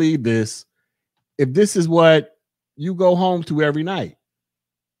actually believe this if this is what you go home to every night.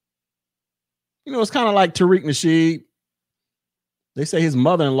 You know, it's kind of like Tariq Nasheed. They say his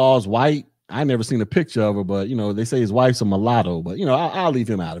mother-in-law is white. I never seen a picture of her, but, you know, they say his wife's a mulatto. But, you know, I'll leave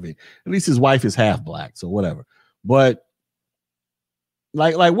him out of it. At least his wife is half black, so whatever. But,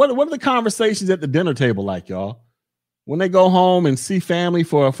 like what are the conversations at the dinner table like, y'all? When they go home and see family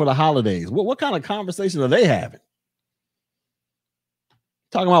for the holidays, what kind of conversations are they having?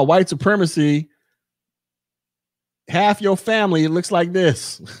 Talking about white supremacy. Half your family, it looks like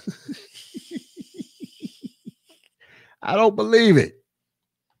this. I don't believe it.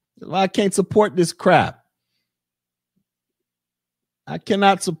 I can't support this crap. I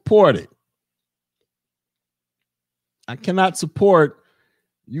cannot support it. I cannot support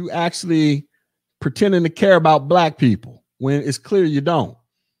you actually pretending to care about black people when it's clear you don't.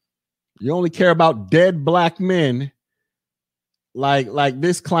 You only care about dead black men like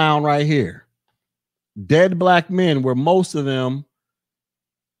this clown right here. Dead black men where most of them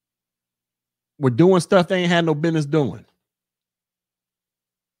were doing stuff they ain't had no business doing.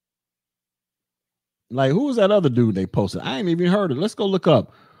 Like, who was that other dude they posted? I ain't even heard it. Let's go look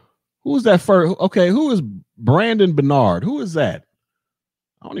up. Who's that first? Okay, who is Brandon Bernard? Who is that?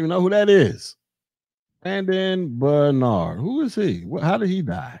 I don't even know who that is. Brandon Bernard. Who is he? How did he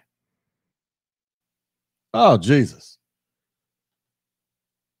die? Oh, Jesus.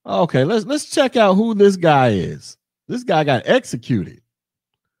 Okay, let's check out who this guy is. This guy got executed.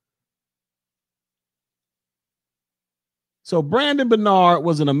 So Brandon Bernard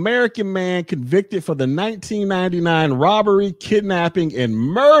was an American man convicted for the 1999 robbery, kidnapping, and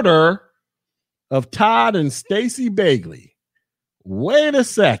murder of Todd and Stacy Bagley. Wait a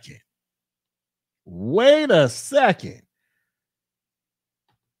second.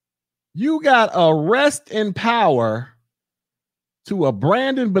 You got arrest and power to a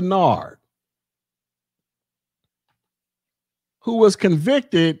Brandon Bernard who was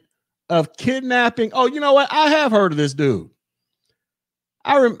convicted of kidnapping. Oh, you know what? I have heard of this dude.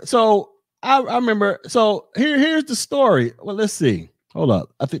 I remember. So here's the story. Well, let's see. Hold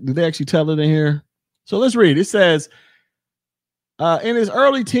up. I think did they actually tell it in here? So let's read. It says, in his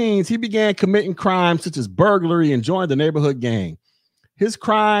early teens, he began committing crimes such as burglary and joined the neighborhood gang. His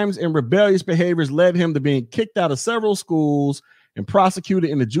crimes and rebellious behaviors led him to being kicked out of several schools and prosecuted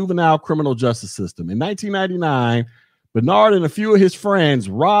in the juvenile criminal justice system. In 1999, Bernard and a few of his friends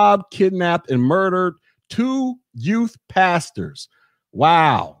robbed, kidnapped, and murdered 2 youth pastors.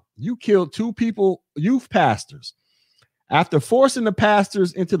 Wow. You killed 2 people, youth pastors. After forcing the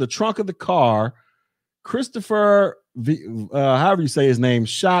pastors into the trunk of the car, Christopher, however you say his name,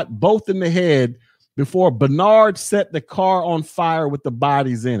 shot both in the head before Bernard set the car on fire with the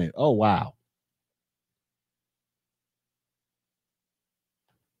bodies in it. Oh, wow.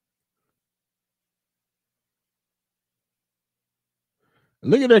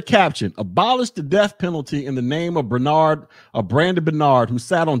 Look at their caption. Abolish the death penalty in the name of Brandon Bernard, who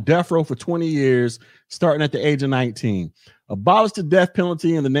sat on death row for 20 years, starting at the age of 19. Abolish the death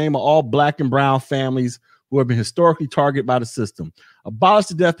penalty in the name of all Black and brown families who have been historically targeted by the system. Abolish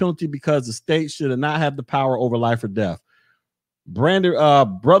the death penalty because the state should not have the power over life or death.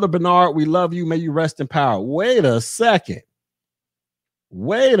 Brother Bernard, we love you. May you rest in power. Wait a second.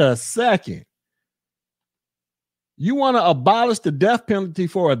 You want to abolish the death penalty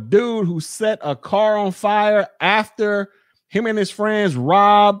for a dude who set a car on fire after him and his friends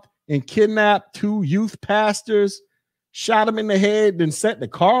robbed and kidnapped 2 youth pastors, shot him in the head, then set the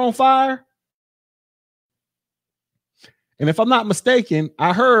car on fire? And if I'm not mistaken,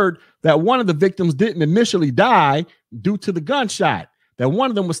 I heard that one of the victims didn't initially die due to the gunshot, that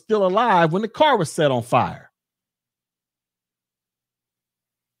one of them was still alive when the car was set on fire.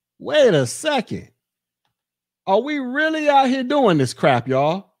 Wait a second. Are we really out here doing this crap,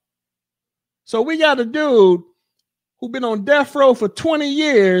 y'all? So we got a dude who been on death row for 20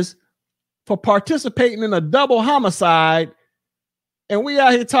 years for participating in a double homicide, and we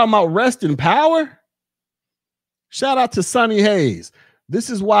out here talking about rest in power? Shout out to Sonny Hayes. This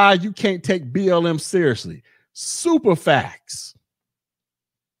is why you can't take BLM seriously. Super facts.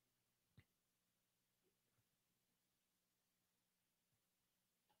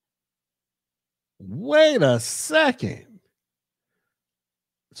 Wait a second.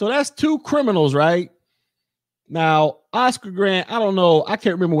 So that's 2 criminals, right? Now, Oscar Grant, I don't know. I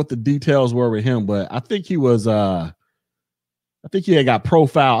can't remember what the details were with him, but I think he was, I think he had got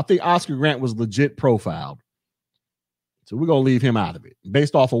profiled. I think Oscar Grant was legit profiled. So we're going to leave him out of it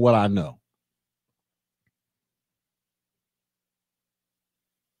based off of what I know.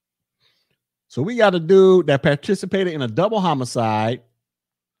 So we got a dude that participated in a double homicide,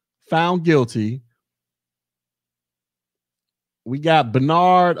 found guilty. We got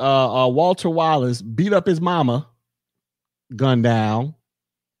Bernard, Walter Wallace, beat up his mama, gunned down.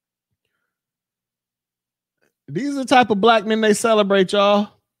 These are the type of Black men they celebrate, y'all.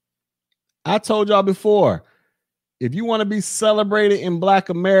 I told y'all before, if you want to be celebrated in Black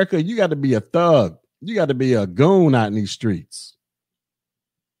America, you got to be a thug. You got to be a goon out in these streets.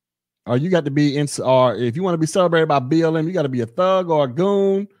 Or you got to be or if you want to be celebrated by BLM, you got to be a thug or a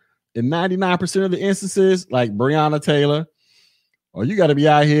goon in 99% of the instances, like Breonna Taylor. Or you got to be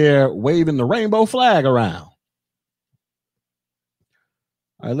out here waving the rainbow flag around.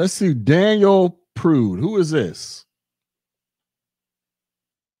 All right, let's see. Daniel Prude. Who is this?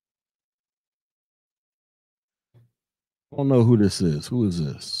 I don't know who this is. Who is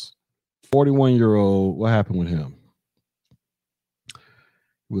this? 41-year-old. What happened with him? It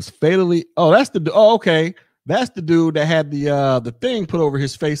was fatally. Oh, that's the. Oh, okay. That's the dude that had the thing put over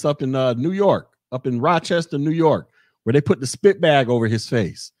his face up in New York, up in Rochester, New York, where they put the spit bag over his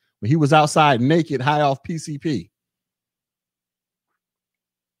face when he was outside naked, high off PCP.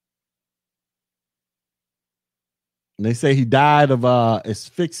 And they say he died of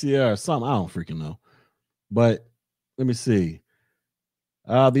asphyxia or something. I don't freaking know. But let me see.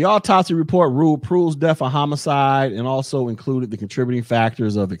 The autopsy report ruled Prude's death a homicide and also included the contributing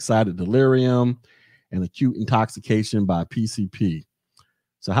factors of excited delirium and acute intoxication by PCP.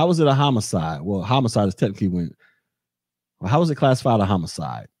 So how is it a homicide? Well, homicide is technically how is it classified a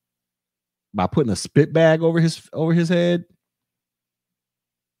homicide? By putting a spit bag over his head?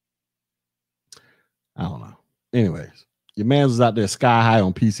 I don't know. Anyways, your man was out there sky high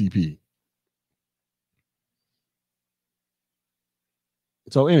on PCP.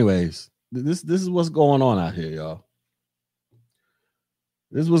 So, anyways, this is what's going on out here, y'all.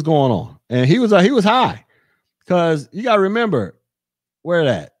 This is what's going on, and he was high because you got to remember where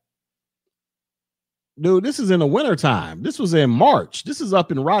that, dude. This is in the wintertime. This was in March. This is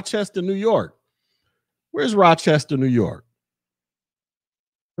up in Rochester, New York. Where's Rochester, New York?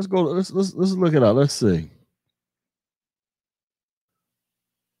 Let's go. Let's look it up. Let's see.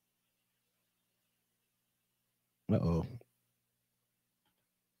 Uh-oh.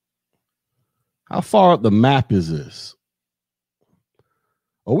 How far up the map is this?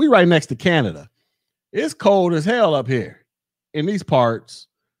 Oh, we right next to Canada. It's cold as hell up here in these parts.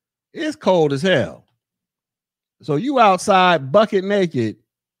 It's cold as hell. So you outside bucket naked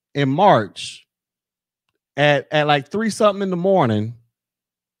in March at like 3 something in the morning.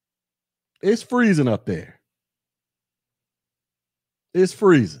 It's freezing up there. It's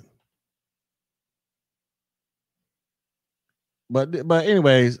freezing. But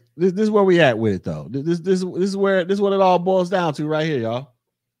anyways, this is where we at with it though. This is what it all boils down to right here, y'all.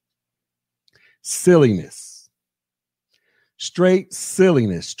 Silliness. Straight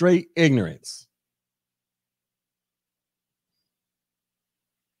silliness, straight ignorance.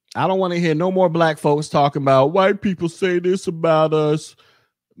 I don't want to hear no more black folks talking about white people say this about us.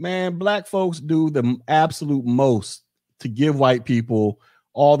 Man, black folks do the absolute most to give white people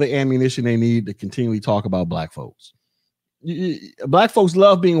all the ammunition they need to continually talk about black folks. Black folks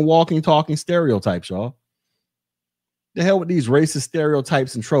love being walking, talking stereotypes, y'all. The hell with these racist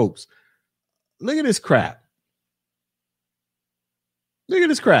stereotypes and tropes. Look at this crap. Look at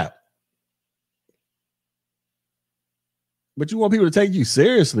this crap. But you want people to take you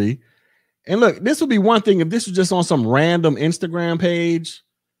seriously. And look, this would be one thing if this was just on some random Instagram page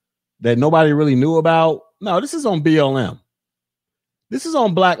that nobody really knew about. No, this is on BLM. This is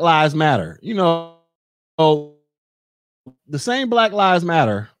on Black Lives Matter. You know, the same Black Lives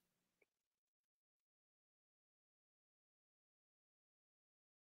Matter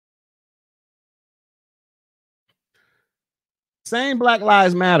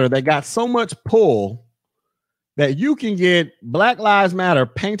that got so much pull that you can get Black Lives Matter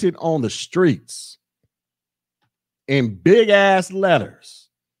painted on the streets in big ass letters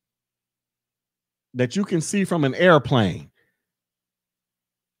that you can see from an airplane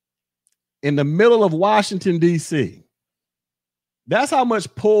in the middle of Washington, D.C. That's how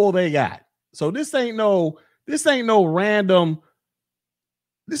much pull they got. So this ain't no random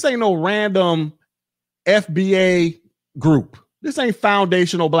FBA group. This ain't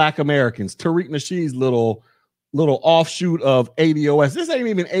Foundational Black Americans, Tariq Nasheed's little offshoot of ADOS. This ain't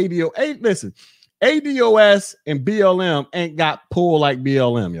even ADOS. Listen, ADOS and BLM ain't got pull like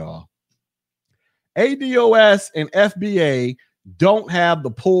BLM, y'all. ADOS and FBA don't have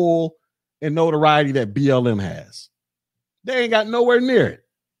the pull and notoriety that BLM has. They ain't got nowhere near it.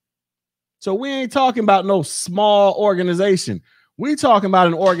 So we ain't talking about no small organization. We talking about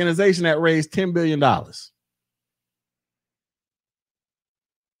an organization that raised $10 billion.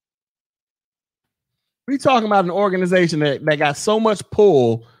 We talking about an organization that got so much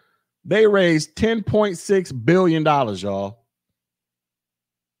pull, they raised $10.6 billion, y'all.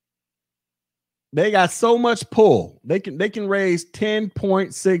 They got so much pull. They can raise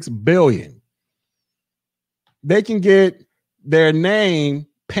 $10.6 billion. They can get their name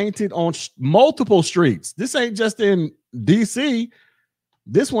painted on multiple streets. This ain't just in DC.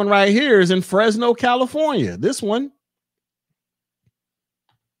 This one right here is in Fresno, California. This one,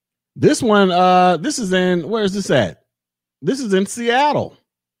 this is in, where is this at? This is in Seattle.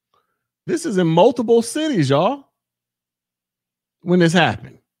 This is in multiple cities, y'all, when this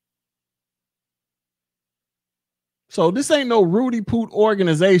happened. So this ain't no Rudy Poot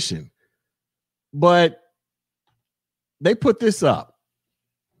organization, but they put this up.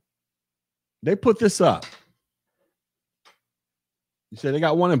 You said they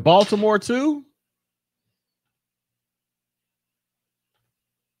got one in Baltimore too?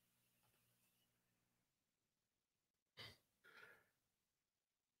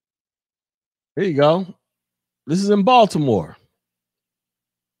 Here you go. This is in Baltimore.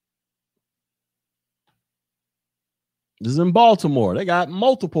 This is in Baltimore. They got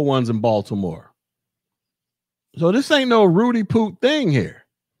multiple ones in Baltimore. So this ain't no Rudy Poot thing here.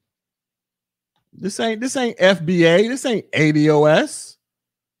 This ain't FBA. This ain't ADOS.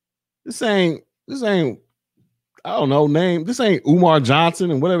 This ain't This ain't, I don't know, name. This ain't Umar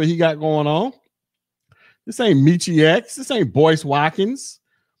Johnson and whatever he got going on. This ain't Michi X. This ain't Boyce Watkins.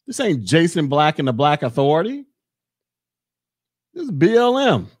 This ain't Jason Black and the Black Authority. This is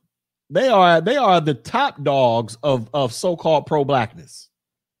BLM. They are the top dogs of so-called pro-blackness.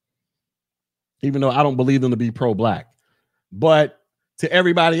 Even though I don't believe them to be pro-black. But to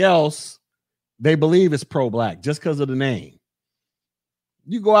everybody else, they believe it's pro-black just because of the name.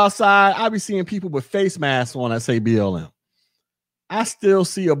 You go outside, I be seeing people with face masks on that say BLM. I still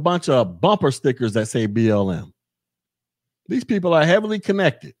see a bunch of bumper stickers that say BLM. These people are heavily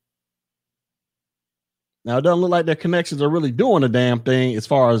connected. Now, it doesn't look like their connections are really doing a damn thing as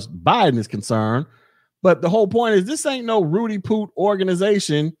far as Biden is concerned. But the whole point is this ain't no Rudy Poot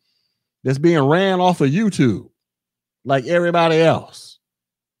organization that's being ran off of YouTube like everybody else.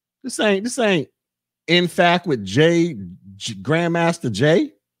 This ain't in fact with Grandmaster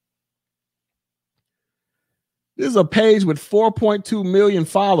Jay. This is a page with 4.2 million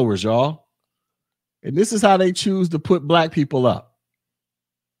followers, y'all. And this is how they choose to put black people up.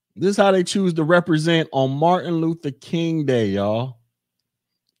 This is how they choose to represent on Martin Luther King Day, y'all.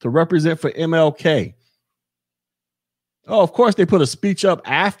 To represent for MLK. Oh, of course, they put a speech up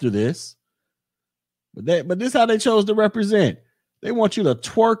after this. But this is how they chose to represent. They want you to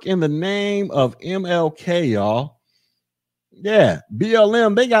twerk in the name of MLK, y'all. Yeah,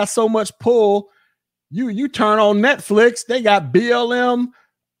 BLM, they got so much pull. You turn on Netflix, they got BLM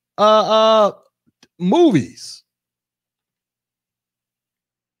movies.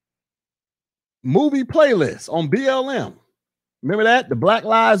 Movie playlists on BLM. Remember that? The Black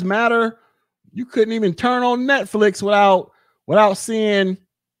Lives Matter. You couldn't even turn on Netflix without seeing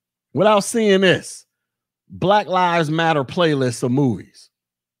this. Black Lives Matter playlists of movies.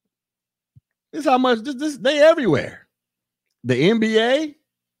 This is how much this they everywhere. The NBA.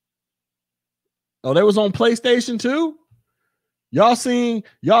 Oh, they was on PlayStation too. Y'all seen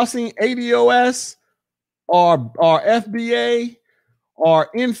ADOS or FBA or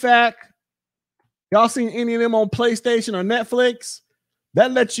InFact? Y'all seen any of them on PlayStation or Netflix?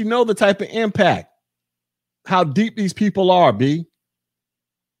 That lets you know the type of impact, how deep these people are, B.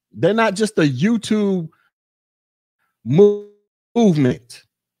 They're not just a YouTube movement.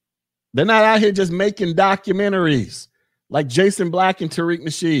 They're not out here just making documentaries like Jason Black and Tariq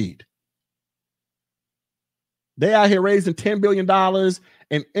Nasheed. They out here raising $10 billion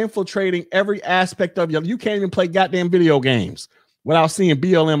and infiltrating every aspect of you can't even play goddamn video games without seeing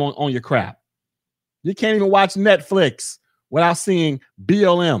BLM on your crap. You can't even watch Netflix without seeing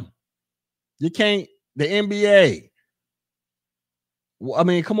BLM. You can't, the NBA. I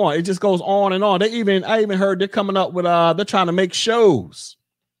mean, come on. It just goes on and on. I even heard they're coming up with, they're trying to make shows.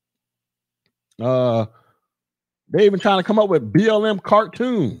 They even trying to come up with BLM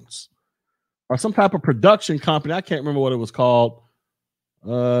cartoons or some type of production company. I can't remember what it was called.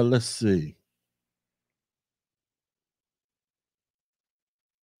 Let's see.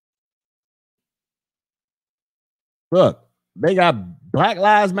 Look, they got Black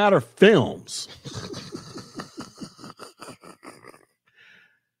Lives Matter films.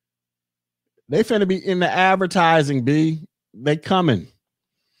 They finna be in the advertising, B. They coming.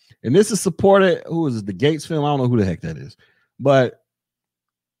 And this is supported. Who is it? The Gates film? I don't know who the heck that is. But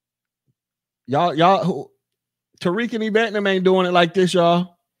y'all, Tariq and Yvette them ain't doing it like this,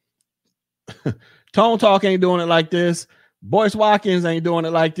 y'all. Tone Talk ain't doing it like this. Boyce Watkins ain't doing it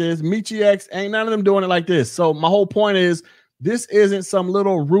like this. Michi X ain't none of them doing it like this. So my whole point is this isn't some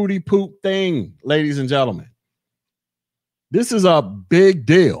little Rudy Poot thing, ladies and gentlemen. This is a big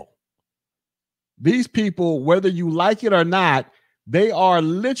deal. These people, whether you like it or not, they are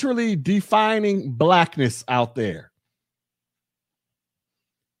literally defining blackness out there.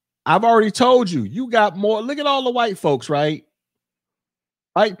 I've already told you, you got more. Look at all the white folks, right?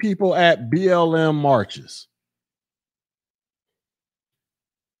 White people at BLM marches.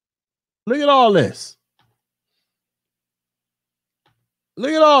 Look at all this.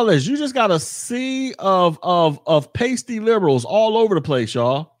 Look at all this. You just got a sea of pasty liberals all over the place,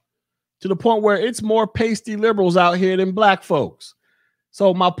 y'all. To the point where it's more pasty liberals out here than black folks.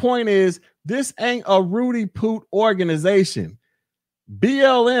 So my point is, this ain't a Rudy Poot organization.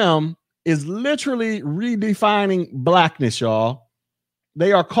 BLM is literally redefining blackness, y'all.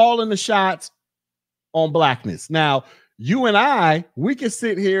 They are calling the shots on blackness. Now, you and I, we can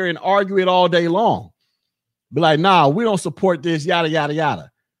sit here and argue it all day long. Be like, nah, we don't support this, yada, yada,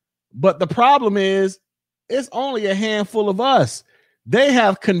 yada. But the problem is, it's only a handful of us. They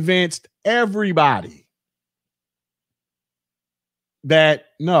have convinced everybody that,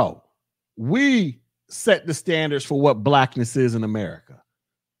 no, we set the standards for what blackness is in America.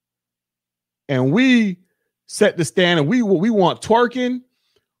 and we set the standard. We want twerking.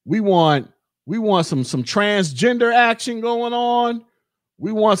 We want some transgender action going on.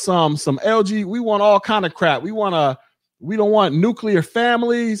 We want some LG. We want all kind of crap. We don't want nuclear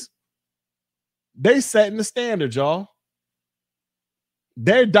families. They setting the standard, y'all.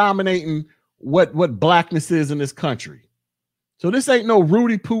 They're dominating what blackness is in this country. So this ain't no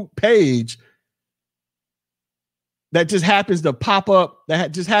Rudy Poop page that just happens to pop up,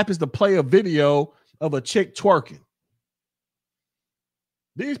 that just happens to play a video of a chick twerking.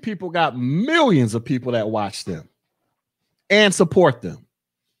 These people got millions of people that watch them and support them.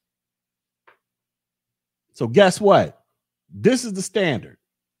 So guess what? This is the standard.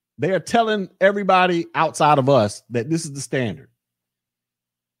 They are telling everybody outside of us that this is the standard.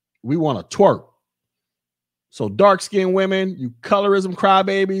 We want to twerk. So dark-skinned women, you colorism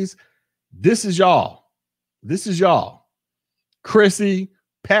crybabies, this is y'all. This is y'all. Chrissy,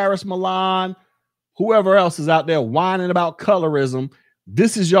 Paris Milan, whoever else is out there whining about colorism,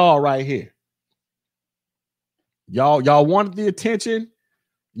 this is y'all right here. Y'all wanted the attention,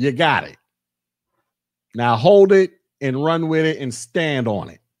 you got it. Now hold it and run with it and stand on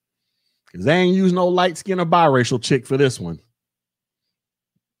it. Because they ain't use no light skin or biracial chick for this one.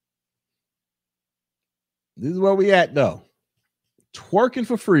 This is where we at, though. Twerking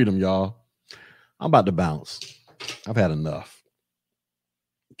for freedom, y'all. I'm about to bounce. I've had enough.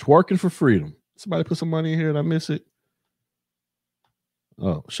 Twerking for freedom. Somebody put some money in here. Did I miss it?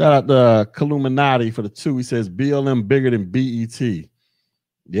 Oh, shout out to Kaluminati for the 2. He says BLM bigger than BET.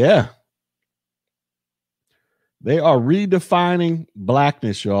 Yeah. They are redefining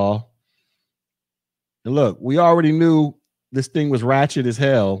blackness, y'all. And look, we already knew this thing was ratchet as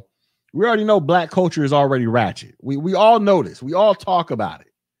hell. We already know black culture is already ratchet. We all know this. We all talk about it.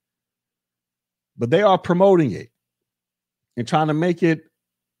 But they are promoting it and trying to make it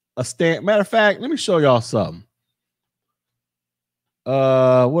a stand. Matter of fact, let me show y'all something.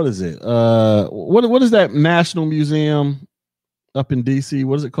 What is it? What is that National Museum up in DC?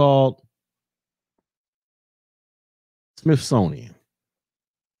 What is it called? Smithsonian.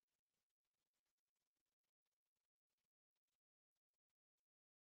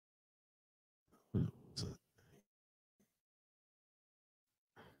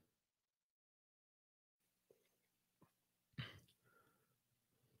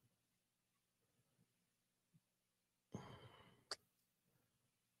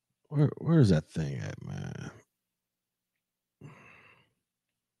 Where is that thing at, man?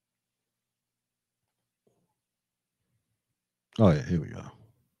 Oh yeah, here we go.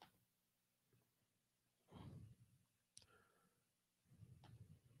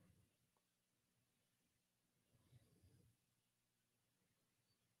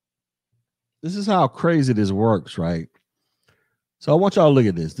 This is how crazy this works, right? So I want y'all to look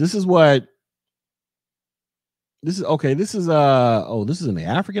at this. This is this is in the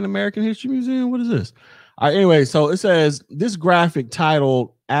African American History Museum. What is this? All right, anyway, so it says this graphic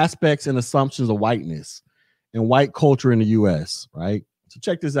titled Aspects and Assumptions of Whiteness and White Culture in the US, right? So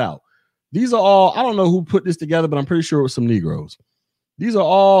check this out. These are all, I don't know who put this together, but I'm pretty sure it was some Negroes. These are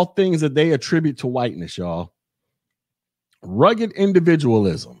all things that they attribute to whiteness, y'all. Rugged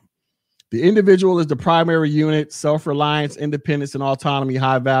individualism. The individual is the primary unit, self-reliance, independence, and autonomy,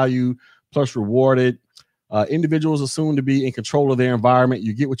 high value, plus rewarded. Individuals assumed to be in control of their environment.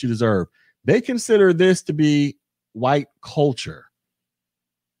 You get what you deserve. They consider this to be white culture.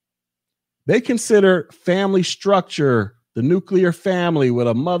 They consider family structure, the nuclear family with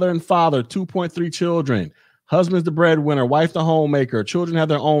a mother and father, 2.3 children, husband's the breadwinner, wife the homemaker, children have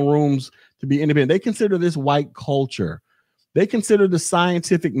their own rooms to be independent. They consider this white culture. They consider the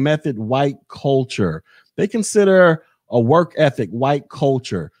scientific method white culture. They consider a work ethic white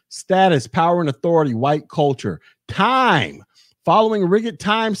culture. Status, power, and authority white culture. Time, following rigid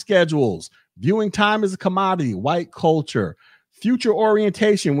time schedules. Viewing time as a commodity white culture. Future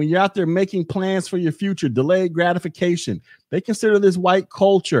orientation, when you're out there making plans for your future. Delayed gratification. They consider this white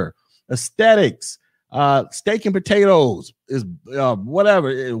culture. Aesthetics, steak and potatoes is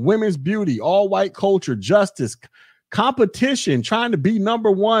whatever. Women's beauty, all white culture. Justice, competition, trying to be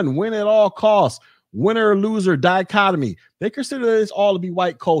number one, win at all costs. Winner or loser dichotomy. They consider this all to be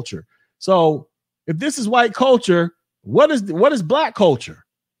white culture. So if this is white culture, what is black culture?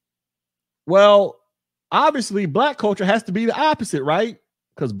 Well, obviously black culture has to be the opposite, right?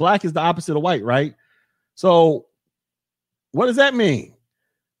 Because black is the opposite of white, right? So what does that mean?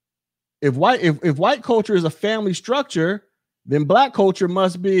 If white culture is a family structure, then black culture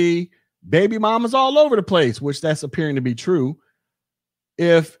must be baby mamas all over the place, which that's appearing to be true.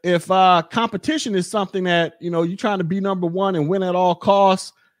 If competition is something that, you're trying to be number one and win at all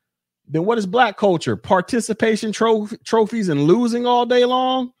costs, then what is black culture? Participation trophies and losing all day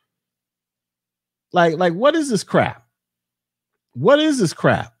long? Like what is this crap? What is this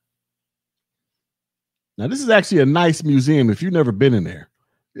crap? Now, this is actually a nice museum if you've never been in there.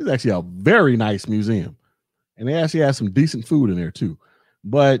 This is actually a very nice museum. And they actually have some decent food in there too.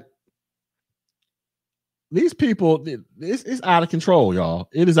 But these people, it's out of control, y'all.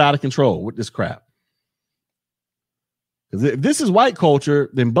 It is out of control with this crap. Because if this is white culture,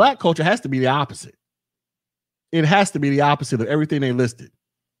 then black culture has to be the opposite. It has to be the opposite of everything they listed.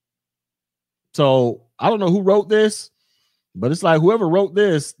 So I don't know who wrote this, but it's like whoever wrote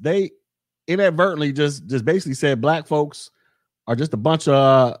this, they inadvertently just basically said black folks are just a bunch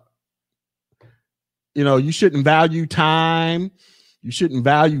of, you shouldn't value time. You shouldn't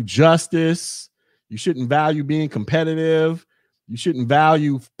value justice. You shouldn't value being competitive. You shouldn't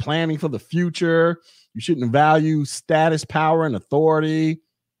value planning for the future. You shouldn't value status, power, and authority.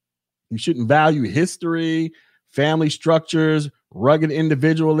 You shouldn't value history, family structures, rugged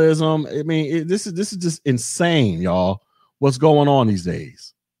individualism. I mean, this is just insane, y'all, what's going on these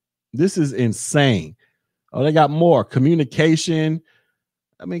days. This is insane. Oh, they got more communication.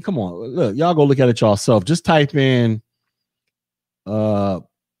 I mean, come on. Look, y'all go look at it yourself. Just type in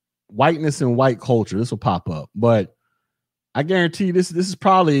whiteness and white culture. This will pop up. But I guarantee this is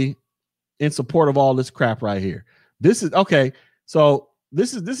probably in support of all this crap right here. This is okay. So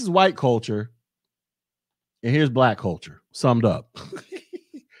this is white culture, and here's black culture summed up.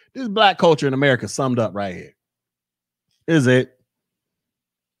 This is black culture in America summed up right here. This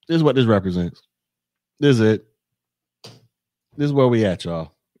is what this represents. This is it. This is where we at,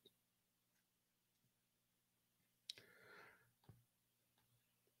 y'all.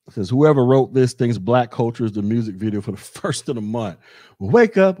 It says whoever wrote this thinks black culture is the music video for the first of the month.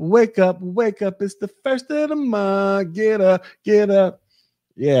 Wake up, wake up, wake up. It's the first of the month. Get up, get up.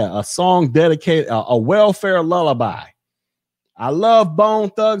 Yeah, a song dedicated, a welfare lullaby. I love Bone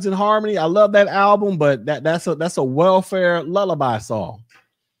Thugs and Harmony. I love that album, but that's a welfare lullaby song.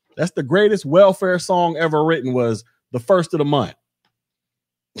 That's the greatest welfare song ever written, was the first of the month.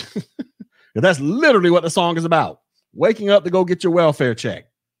 That's literally what the song is about. Waking up to go get your welfare check.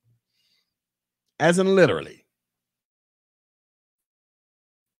 As in literally.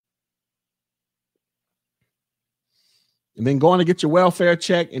 And then going to get your welfare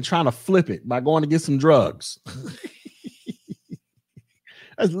check and trying to flip it by going to get some drugs.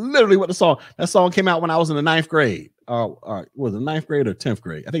 That's literally what that song came out when I was in the 9th grade. Was it 9th grade or 10th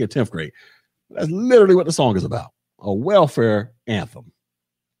grade? I think it's 10th grade. That's literally what the song is about. A welfare anthem.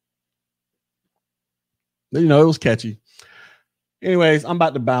 It was catchy. Anyways, I'm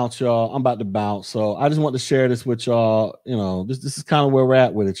about to bounce, y'all. I'm about to bounce. So I just want to share this with y'all. This is kind of where we're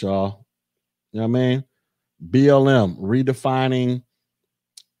at with it, y'all. You know what I mean? BLM, redefining,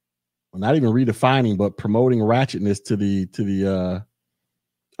 well, not even redefining, but promoting ratchetness to the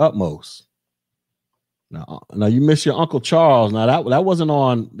utmost. Now you miss your Uncle Charles. Now that was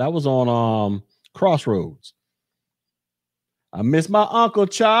on Crossroads. I miss my Uncle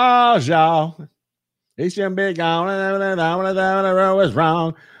Charles, y'all. He shouldn't be gone. The road was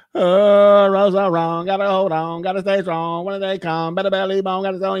wrong. Oh, roads are wrong. Gotta hold on. Gotta stay strong. When they come, better belly bone.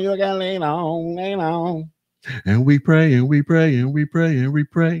 Gotta tell you can lean on, lean on. And we pray and we pray and we pray and we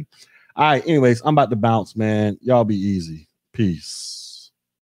pray. All right. Anyways, I'm about to bounce, man. Y'all be easy. Peace.